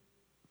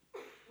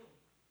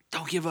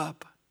 Don't give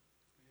up.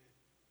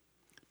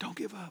 Don't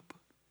give up.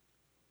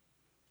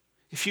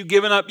 If you've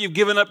given up, you've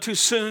given up too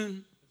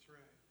soon.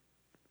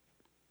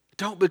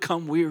 Don't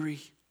become weary.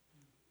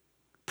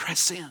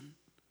 Press in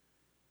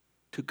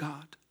to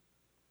God.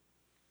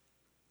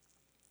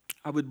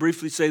 I would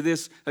briefly say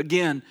this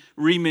again,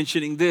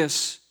 re-mentioning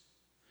this.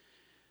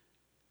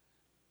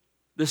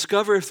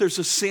 Discover if there's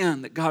a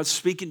sin that God's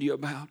speaking to you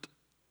about.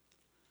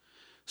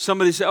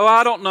 Somebody say, oh,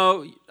 I don't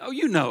know. Oh,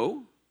 you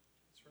know.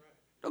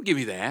 Don't give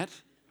me that.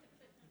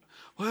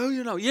 Well,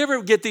 you know. You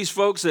ever get these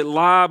folks that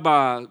lie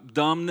by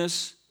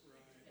dumbness?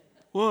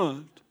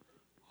 What?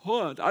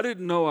 What? I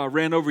didn't know I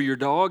ran over your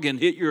dog and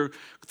hit your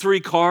 3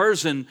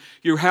 cars and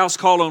your house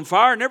caught on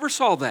fire. Never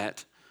saw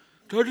that.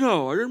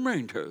 No, I didn't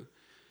mean to.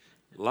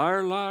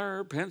 Liar,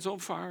 liar, pants on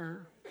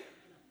fire.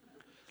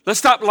 Let's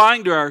stop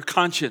lying to our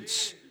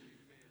conscience.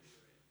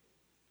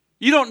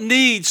 You don't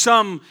need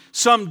some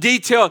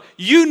detail.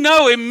 You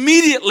know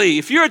immediately.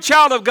 If you're a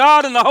child of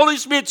God and the Holy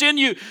Spirit's in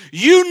you,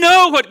 you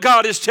know what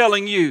God is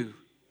telling you.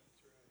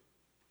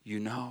 You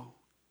know.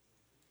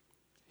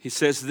 He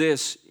says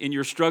this, in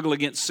your struggle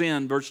against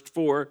sin, verse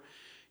 4,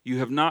 you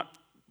have not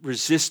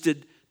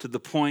resisted to the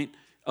point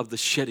of the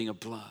shedding of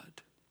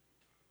blood.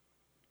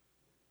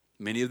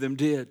 Many of them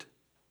did.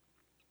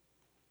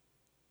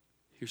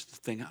 Here's the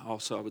thing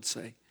also I would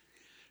say.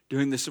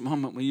 During this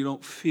moment when you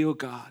don't feel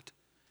God,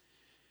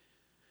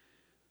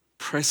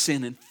 press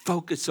in and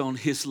focus on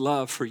His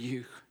love for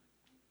you.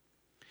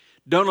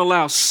 Don't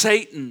allow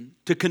Satan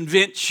to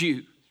convince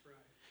you.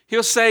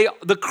 He'll say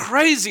the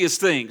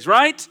craziest things,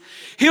 right?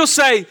 He'll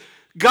say,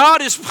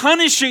 God is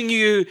punishing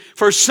you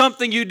for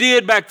something you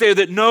did back there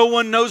that no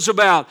one knows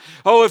about.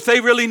 Oh, if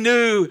they really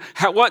knew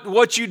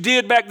what you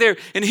did back there.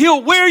 And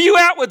he'll wear you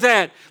out with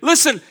that.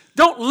 Listen,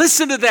 don't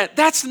listen to that.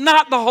 That's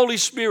not the Holy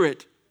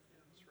Spirit.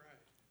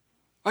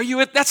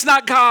 That's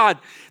not God.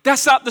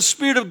 That's not the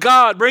Spirit of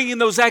God bringing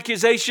those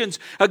accusations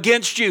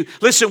against you.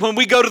 Listen, when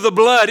we go to the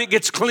blood, it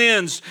gets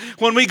cleansed.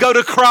 When we go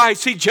to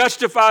Christ, He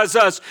justifies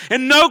us.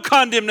 And no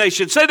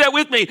condemnation. Say that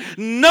with me.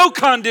 No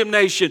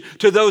condemnation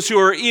to those who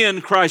are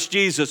in Christ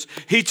Jesus.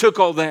 He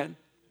took all that.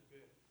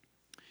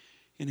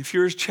 And if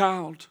you're His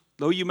child,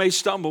 though you may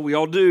stumble, we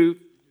all do.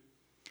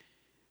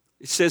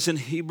 It says in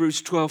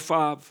Hebrews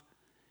 12:5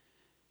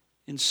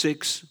 and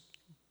 6,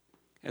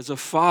 as a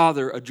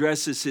father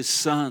addresses his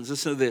sons.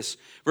 Listen to this.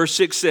 Verse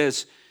 6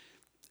 says,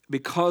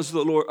 because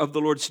of the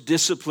Lord's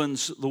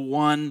disciplines, the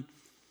one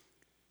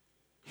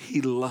He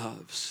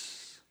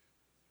loves.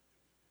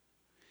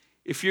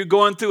 If you're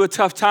going through a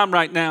tough time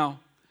right now,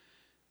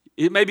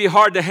 it may be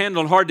hard to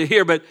handle and hard to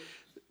hear, but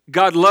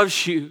God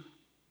loves you.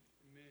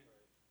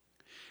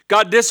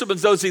 God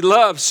disciplines those He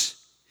loves.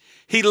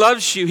 He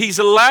loves you. He's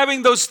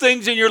allowing those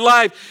things in your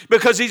life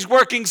because He's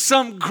working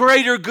some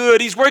greater good.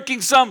 He's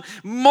working some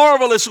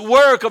marvelous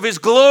work of His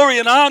glory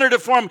and honor to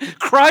form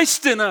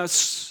Christ in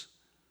us.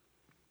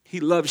 He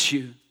loves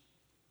you.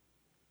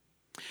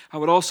 I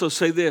would also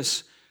say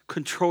this,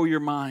 control your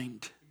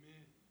mind.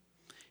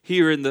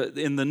 Here in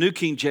the New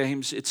King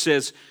James, it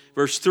says,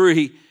 verse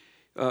 3,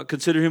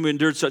 consider him who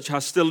endured such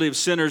hostility of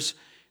sinners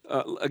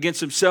against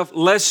himself,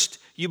 lest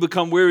you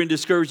become weary and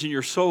discouraged in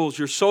your souls.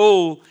 Your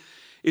soul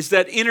is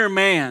that inner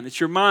man. It's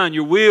your mind,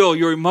 your will,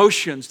 your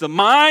emotions. The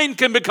mind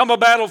can become a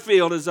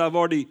battlefield, as I've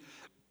already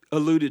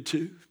alluded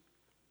to.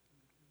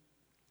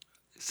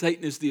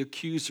 Satan is the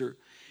accuser.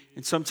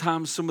 And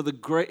sometimes some of the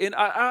great... And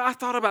I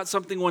thought about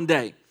something one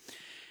day.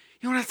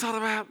 You know what I thought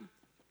about?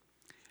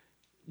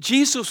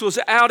 Jesus was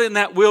out in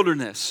that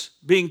wilderness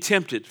being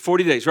tempted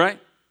 40 days, right?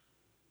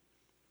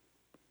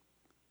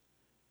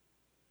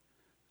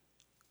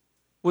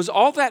 Was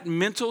all that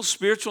mental,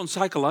 spiritual, and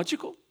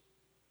psychological?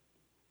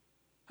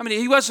 I mean,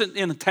 He wasn't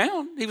in a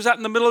town. He was out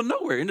in the middle of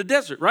nowhere, in the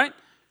desert, right?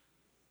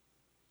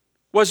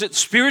 Was it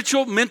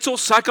spiritual, mental,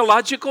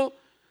 psychological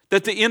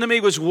that the enemy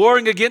was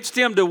warring against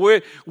Him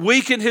to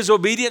weaken His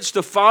obedience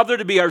to Father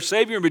to be our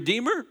Savior and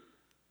Redeemer?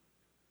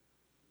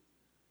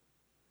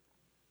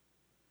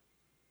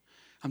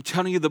 I'm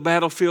telling you, the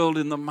battlefield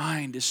in the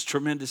mind is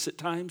tremendous at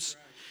times.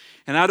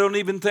 And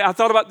I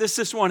thought about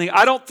this morning.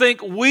 I don't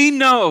think we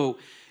know,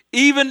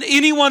 even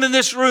anyone in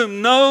this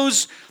room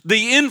knows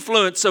the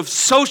influence of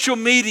social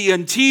media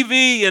and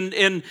TV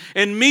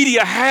and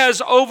media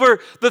has over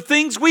the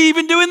things we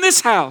even do in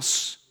this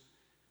house.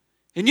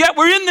 And yet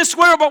we're in this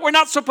world, but we're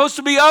not supposed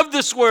to be of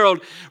this world.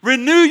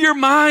 Renew your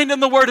mind in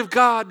the Word of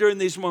God during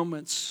these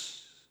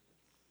moments.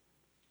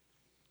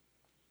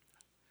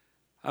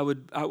 I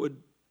would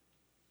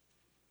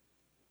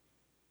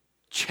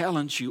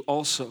challenge you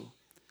also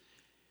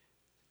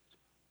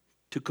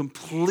to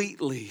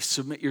completely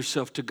submit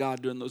yourself to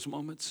God during those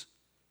moments.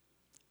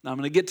 Now I'm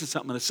going to get to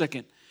something in a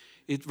second.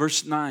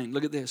 Verse 9,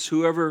 look at this.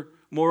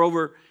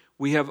 Moreover,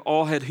 we have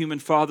all had human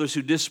fathers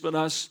who disciplined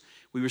us.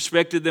 We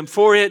respected them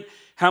for it.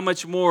 How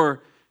much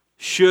more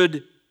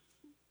should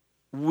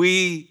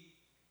we,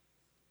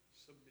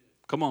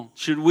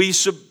 should we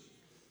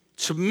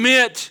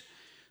submit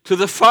to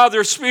the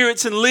Father of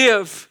spirits and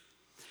live?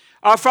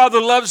 Our Father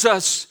loves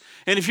us.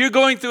 And if you're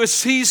going through a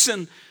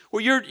season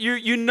where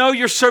you know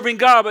you're serving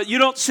God, but you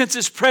don't sense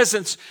His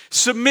presence,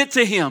 submit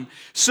to Him.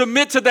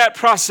 Submit to that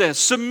process.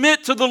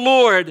 Submit to the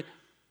Lord.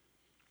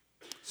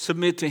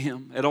 Submit to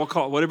Him at all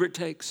costs. Whatever it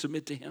takes,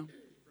 submit to Him.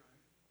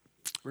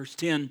 Verse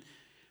 10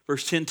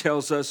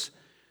 tells us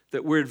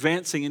that we're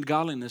advancing in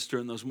godliness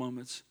during those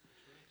moments.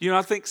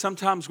 I think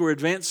sometimes we're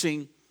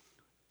advancing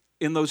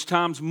in those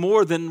times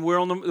more than we're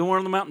on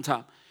the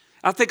mountaintop.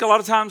 I think a lot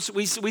of times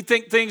we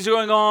think things are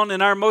going on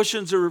and our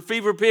emotions are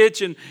fever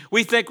pitch and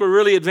we think we're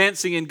really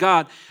advancing in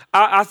God.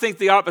 I think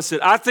the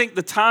opposite. I think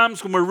the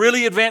times when we're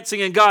really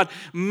advancing in God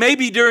may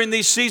be during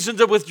these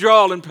seasons of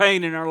withdrawal and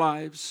pain in our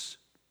lives.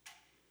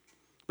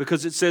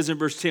 Because it says in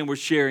verse 10, we're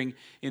sharing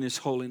in His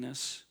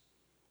holiness.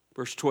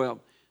 Verse 12,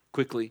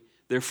 quickly,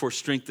 therefore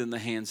strengthen the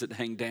hands that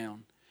hang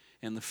down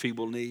and the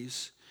feeble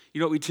knees.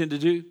 You know what we tend to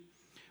do?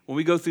 When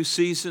we go through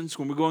seasons,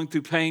 when we're going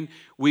through pain,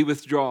 we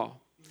withdraw.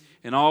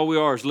 And all we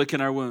are is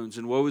licking our wounds,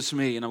 and woe is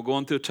me, and I'm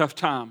going through a tough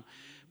time.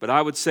 But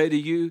I would say to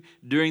you,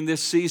 during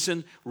this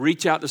season,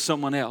 reach out to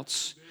someone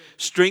else.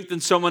 Strengthen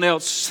someone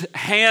else.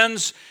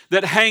 Hands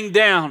that hang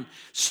down.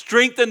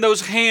 Strengthen those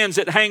hands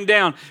that hang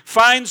down.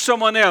 Find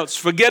someone else.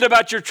 Forget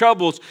about your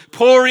troubles.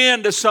 Pour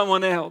into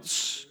someone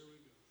else.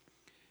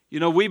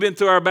 We've been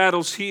through our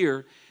battles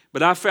here,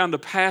 but I found a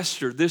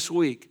pastor this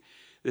week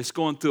that's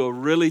going through a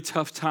really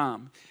tough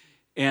time.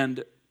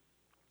 And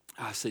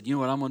I said, you know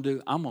what I'm going to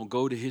do? I'm going to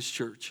go to his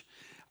church.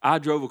 I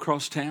drove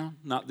across town,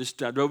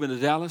 I drove into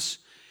Dallas,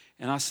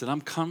 and I said, I'm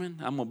coming.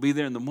 I'm going to be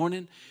there in the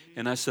morning.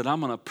 And I said,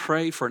 I'm going to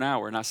pray for an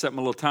hour. And I set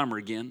my little timer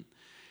again,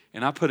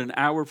 and I put an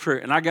hour prayer.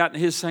 And I got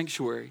in his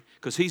sanctuary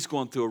because he's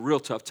going through a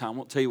real tough time. I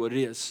won't tell you what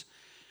it is.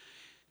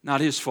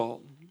 Not his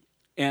fault.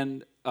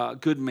 And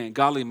good man,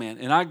 godly man.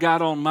 And I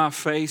got on my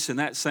face in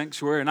that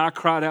sanctuary, and I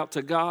cried out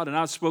to God, and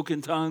I spoke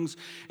in tongues,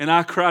 and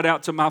I cried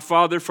out to my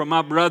Father for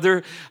my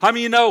brother. I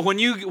mean, when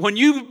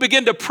you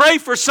begin to pray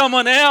for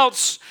someone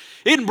else,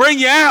 it can bring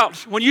you out.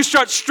 When you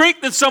start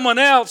strengthening someone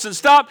else and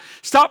stop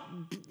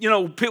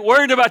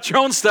worrying about your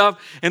own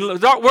stuff and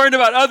start worrying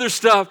about other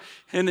stuff,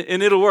 and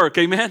it'll work.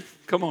 Amen?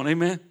 Come on,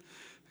 amen?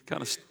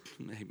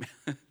 Amen.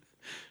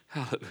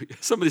 Hallelujah.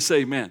 Somebody say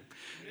amen.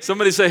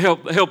 Somebody say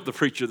help the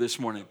preacher this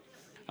morning.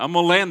 I'm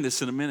going to land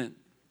this in a minute.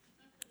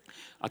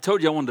 I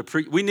told you I wanted to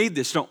preach. We need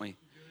this, don't we?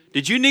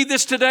 Did you need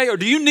this today, or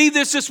do you need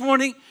this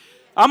morning?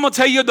 I'm going to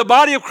tell you the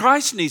body of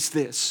Christ needs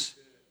this.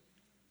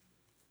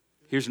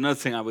 Here's another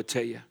thing I would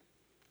tell you.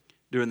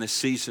 During this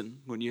season,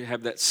 when you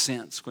have that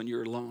sense, when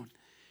you're alone,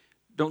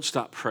 don't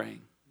stop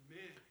praying.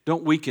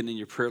 Don't weaken in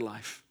your prayer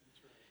life.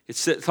 It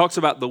talks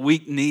about the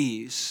weak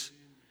knees.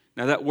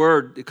 Now that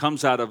word, it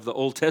comes out of the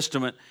Old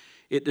Testament.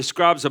 It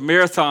describes a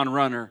marathon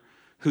runner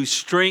whose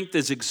strength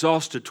is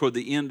exhausted toward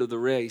the end of the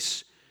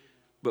race,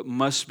 but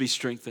must be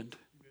strengthened.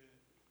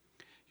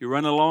 You're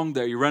running along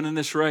there. You're running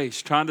this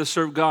race, trying to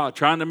serve God,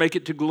 trying to make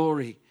it to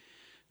glory.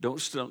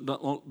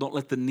 Don't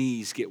let the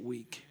knees get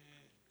weak.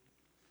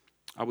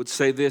 I would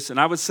say this, and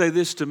I would say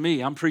this to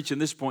me. I'm preaching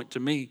this point to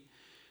me.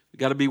 We've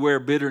got to beware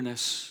of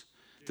bitterness.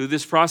 Through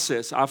this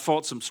process, I've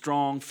fought some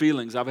strong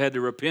feelings I've had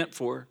to repent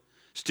for.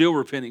 Still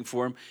repenting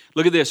for them.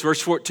 Look at this,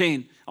 verse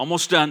 14.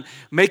 Almost done.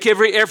 Make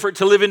every effort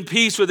to live in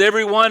peace with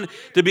everyone,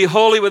 to be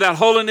holy. Without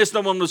holiness,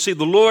 no one will see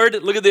the Lord.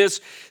 Look at this.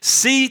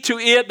 See to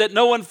it that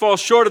no one falls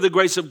short of the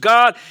grace of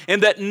God,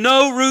 and that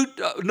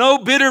no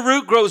bitter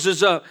root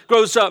grows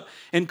up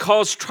and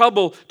cause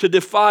trouble to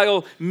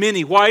defile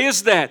many. Why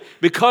is that?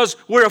 Because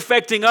we're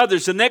affecting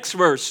others. The next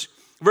verse,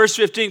 verse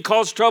 15,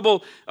 cause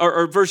trouble,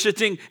 or verse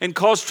 15, and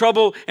cause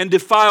trouble and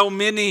defile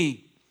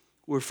many.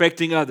 We're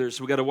affecting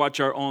others. We've got to watch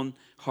our own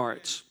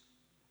hearts.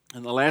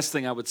 And the last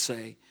thing I would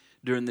say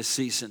during this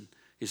season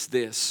is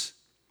this.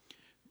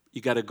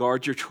 You got to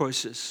guard your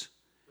choices,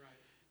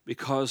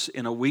 because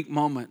in a weak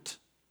moment,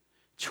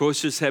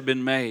 choices have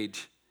been made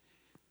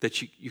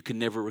that you can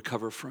never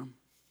recover from.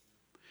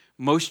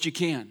 Most you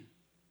can,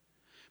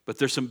 but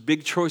there's some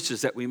big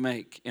choices that we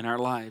make in our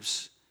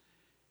lives,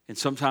 and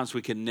sometimes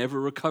we can never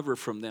recover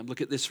from them.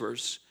 Look at this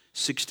verse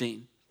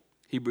 16,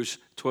 Hebrews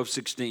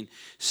 12:16.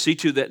 See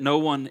to that no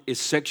one is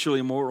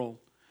sexually immoral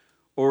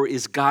or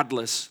is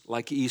godless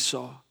like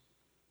Esau,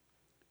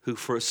 who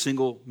for a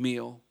single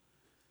meal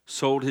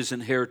sold his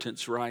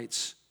inheritance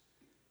rights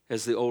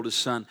as the oldest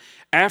son.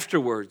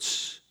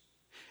 Afterwards,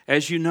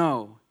 as you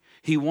know,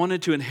 he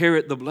wanted to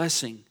inherit the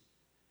blessing,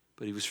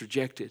 but he was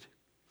rejected.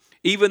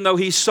 Even though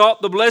he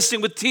sought the blessing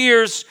with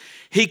tears,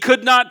 he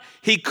could not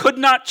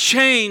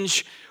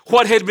change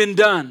what had been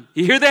done.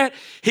 You hear that?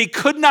 He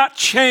could not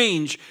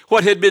change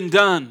what had been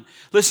done.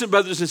 Listen,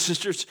 brothers and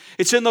sisters,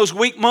 it's in those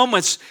weak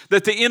moments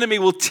that the enemy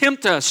will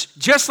tempt us,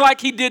 just like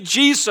he did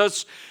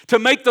Jesus, to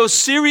make those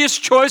serious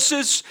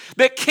choices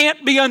that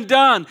can't be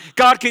undone.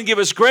 God can give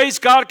us grace.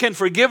 God can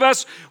forgive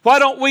us. Why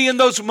don't we in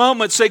those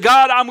moments say,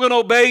 God, I'm going to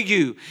obey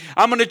you.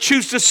 I'm going to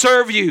choose to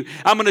serve you.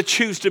 I'm going to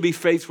choose to be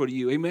faithful to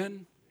you.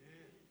 Amen?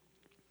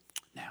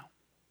 Now,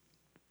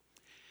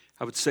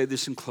 I would say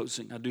this in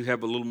closing. I do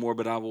have a little more,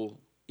 but I will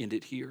end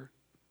it here.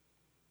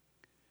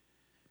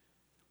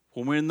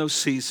 When we're in those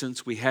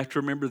seasons, we have to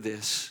remember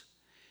this.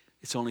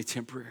 It's only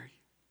temporary.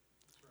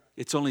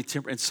 It's only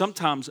temporary, and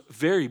sometimes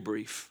very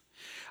brief.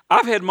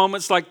 I've had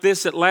moments like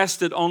this that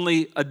lasted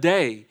only a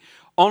day,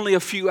 only a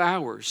few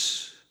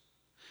hours.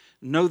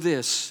 Know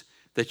this,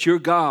 that your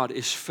God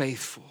is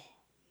faithful.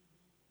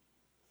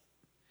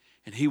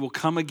 And He will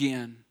come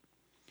again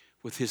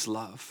with His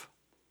love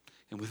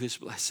and with His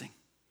blessing.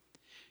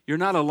 You're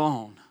not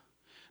alone.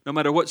 No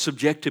matter what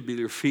subjectively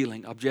you're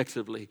feeling,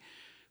 objectively,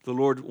 the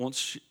Lord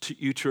wants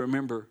you to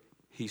remember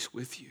He's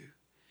with you.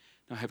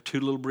 Now I have two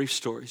little brief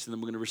stories, and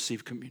then we're going to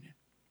receive communion.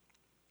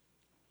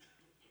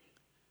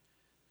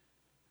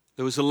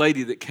 There was a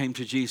lady that came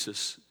to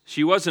Jesus.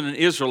 She wasn't an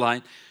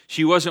Israelite.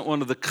 She wasn't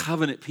one of the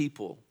covenant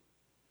people.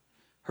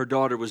 Her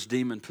daughter was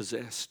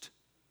demon-possessed.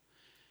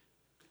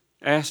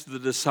 Asked the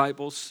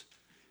disciples,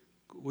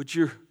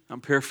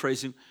 I'm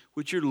paraphrasing,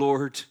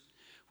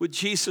 would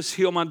Jesus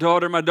heal my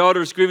daughter? My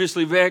daughter is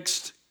grievously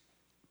vexed.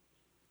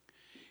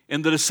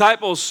 And the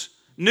disciples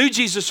knew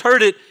Jesus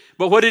heard it,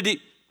 but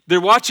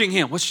they're watching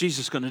Him. What's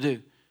Jesus going to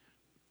do?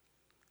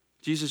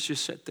 Jesus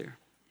just sat there.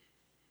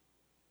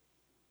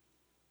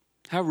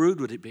 How rude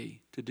would it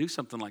be to do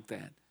something like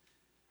that?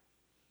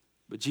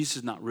 But Jesus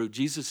is not rude.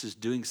 Jesus is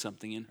doing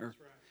something in her.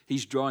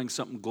 He's drawing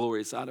something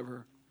glorious out of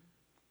her.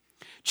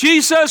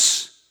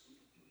 Jesus,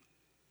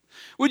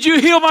 would you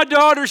heal my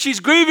daughter?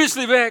 She's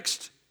grievously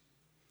vexed.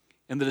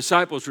 And the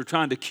disciples were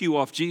trying to cue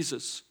off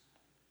Jesus.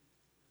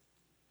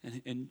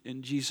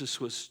 And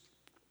Jesus was,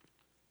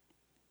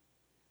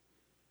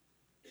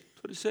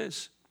 that's what it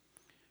says.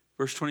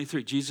 Verse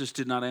 23, Jesus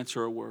did not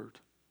answer a word.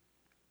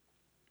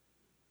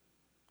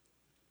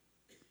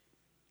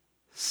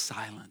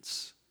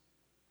 Silence.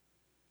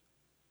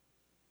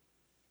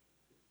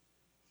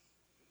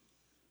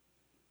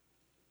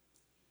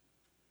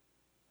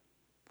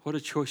 What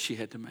a choice she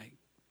had to make.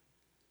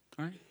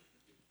 Right?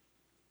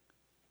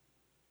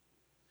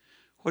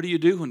 What do you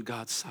do when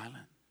God's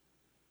silent?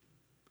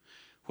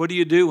 What do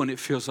you do when it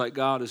feels like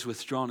God has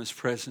withdrawn His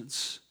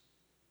presence?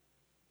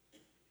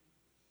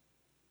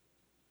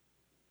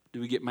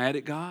 Do we get mad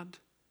at God?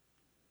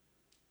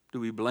 Do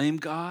we blame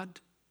God?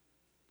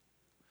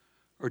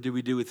 Or do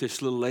we do what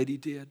this little lady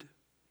did?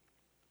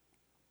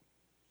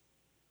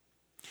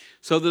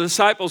 So the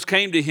disciples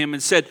came to Him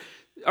and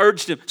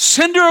urged Him,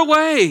 send her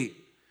away.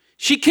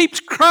 She keeps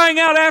crying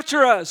out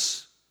after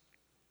us.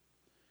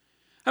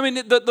 I mean,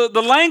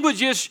 the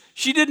language is,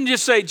 she didn't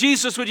just say,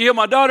 Jesus, would you heal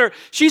my daughter?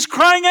 She's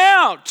crying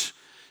out.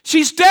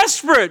 She's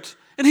desperate.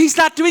 And He's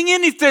not doing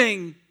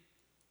anything.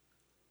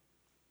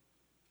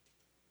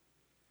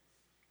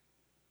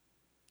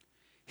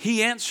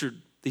 He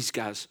answered these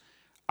guys,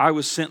 I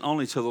was sent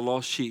only to the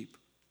lost sheep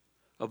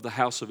of the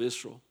house of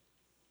Israel.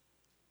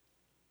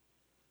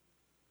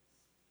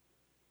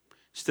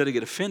 Instead of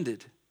get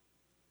offended,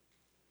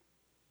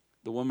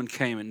 the woman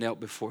came and knelt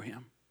before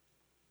Him.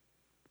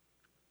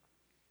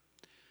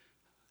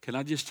 Can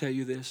I just tell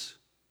you this?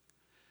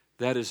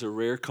 That is a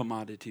rare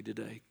commodity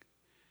today.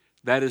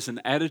 That is an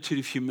attitude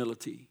of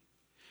humility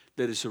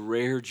that is a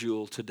rare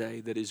jewel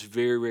today that is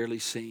very rarely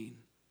seen,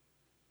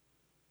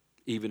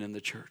 even in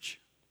the church.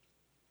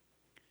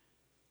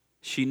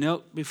 She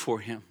knelt before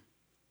Him.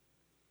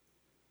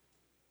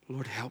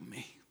 Lord, help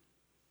me.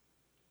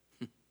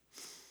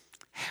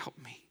 Help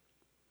me.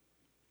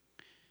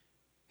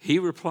 He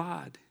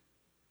replied,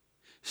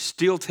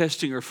 still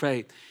testing her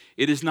faith,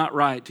 it is not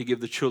right to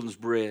give the children's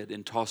bread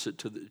and toss it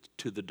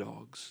to the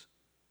dogs.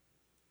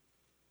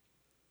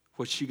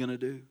 What's she going to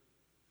do?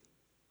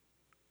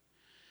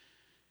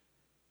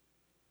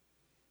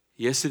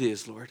 Yes, it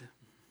is, Lord.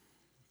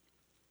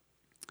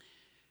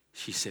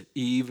 She said,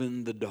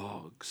 even the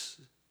dogs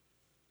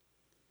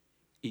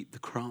eat the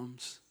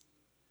crumbs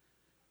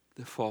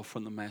that fall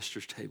from the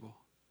master's table.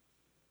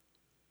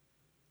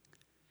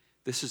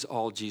 This is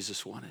all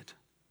Jesus wanted.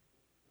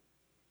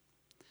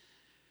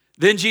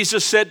 Then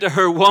Jesus said to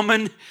her,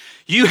 woman,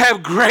 you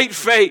have great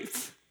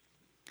faith.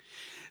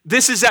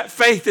 This is that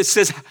faith that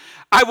says,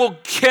 I will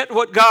get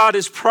what God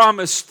has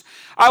promised.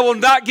 I will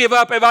not give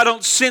up if I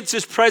don't sense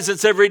His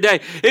presence every day.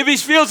 If He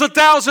feels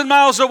 1,000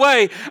 miles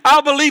away,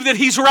 I'll believe that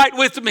He's right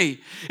with me.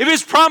 If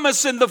His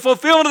promise and the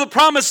fulfillment of the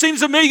promise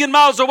seems 1,000,000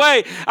 miles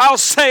away, I'll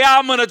say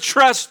I'm going to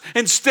trust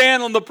and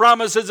stand on the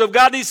promises of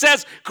God. And He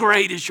says,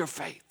 great is your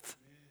faith.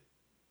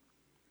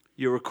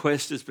 Your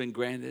request has been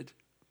granted.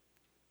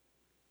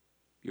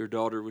 Your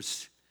daughter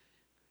was,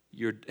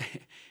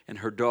 and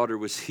her daughter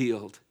was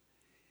healed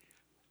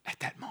at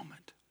that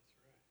moment.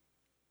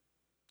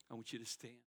 I want you to stand.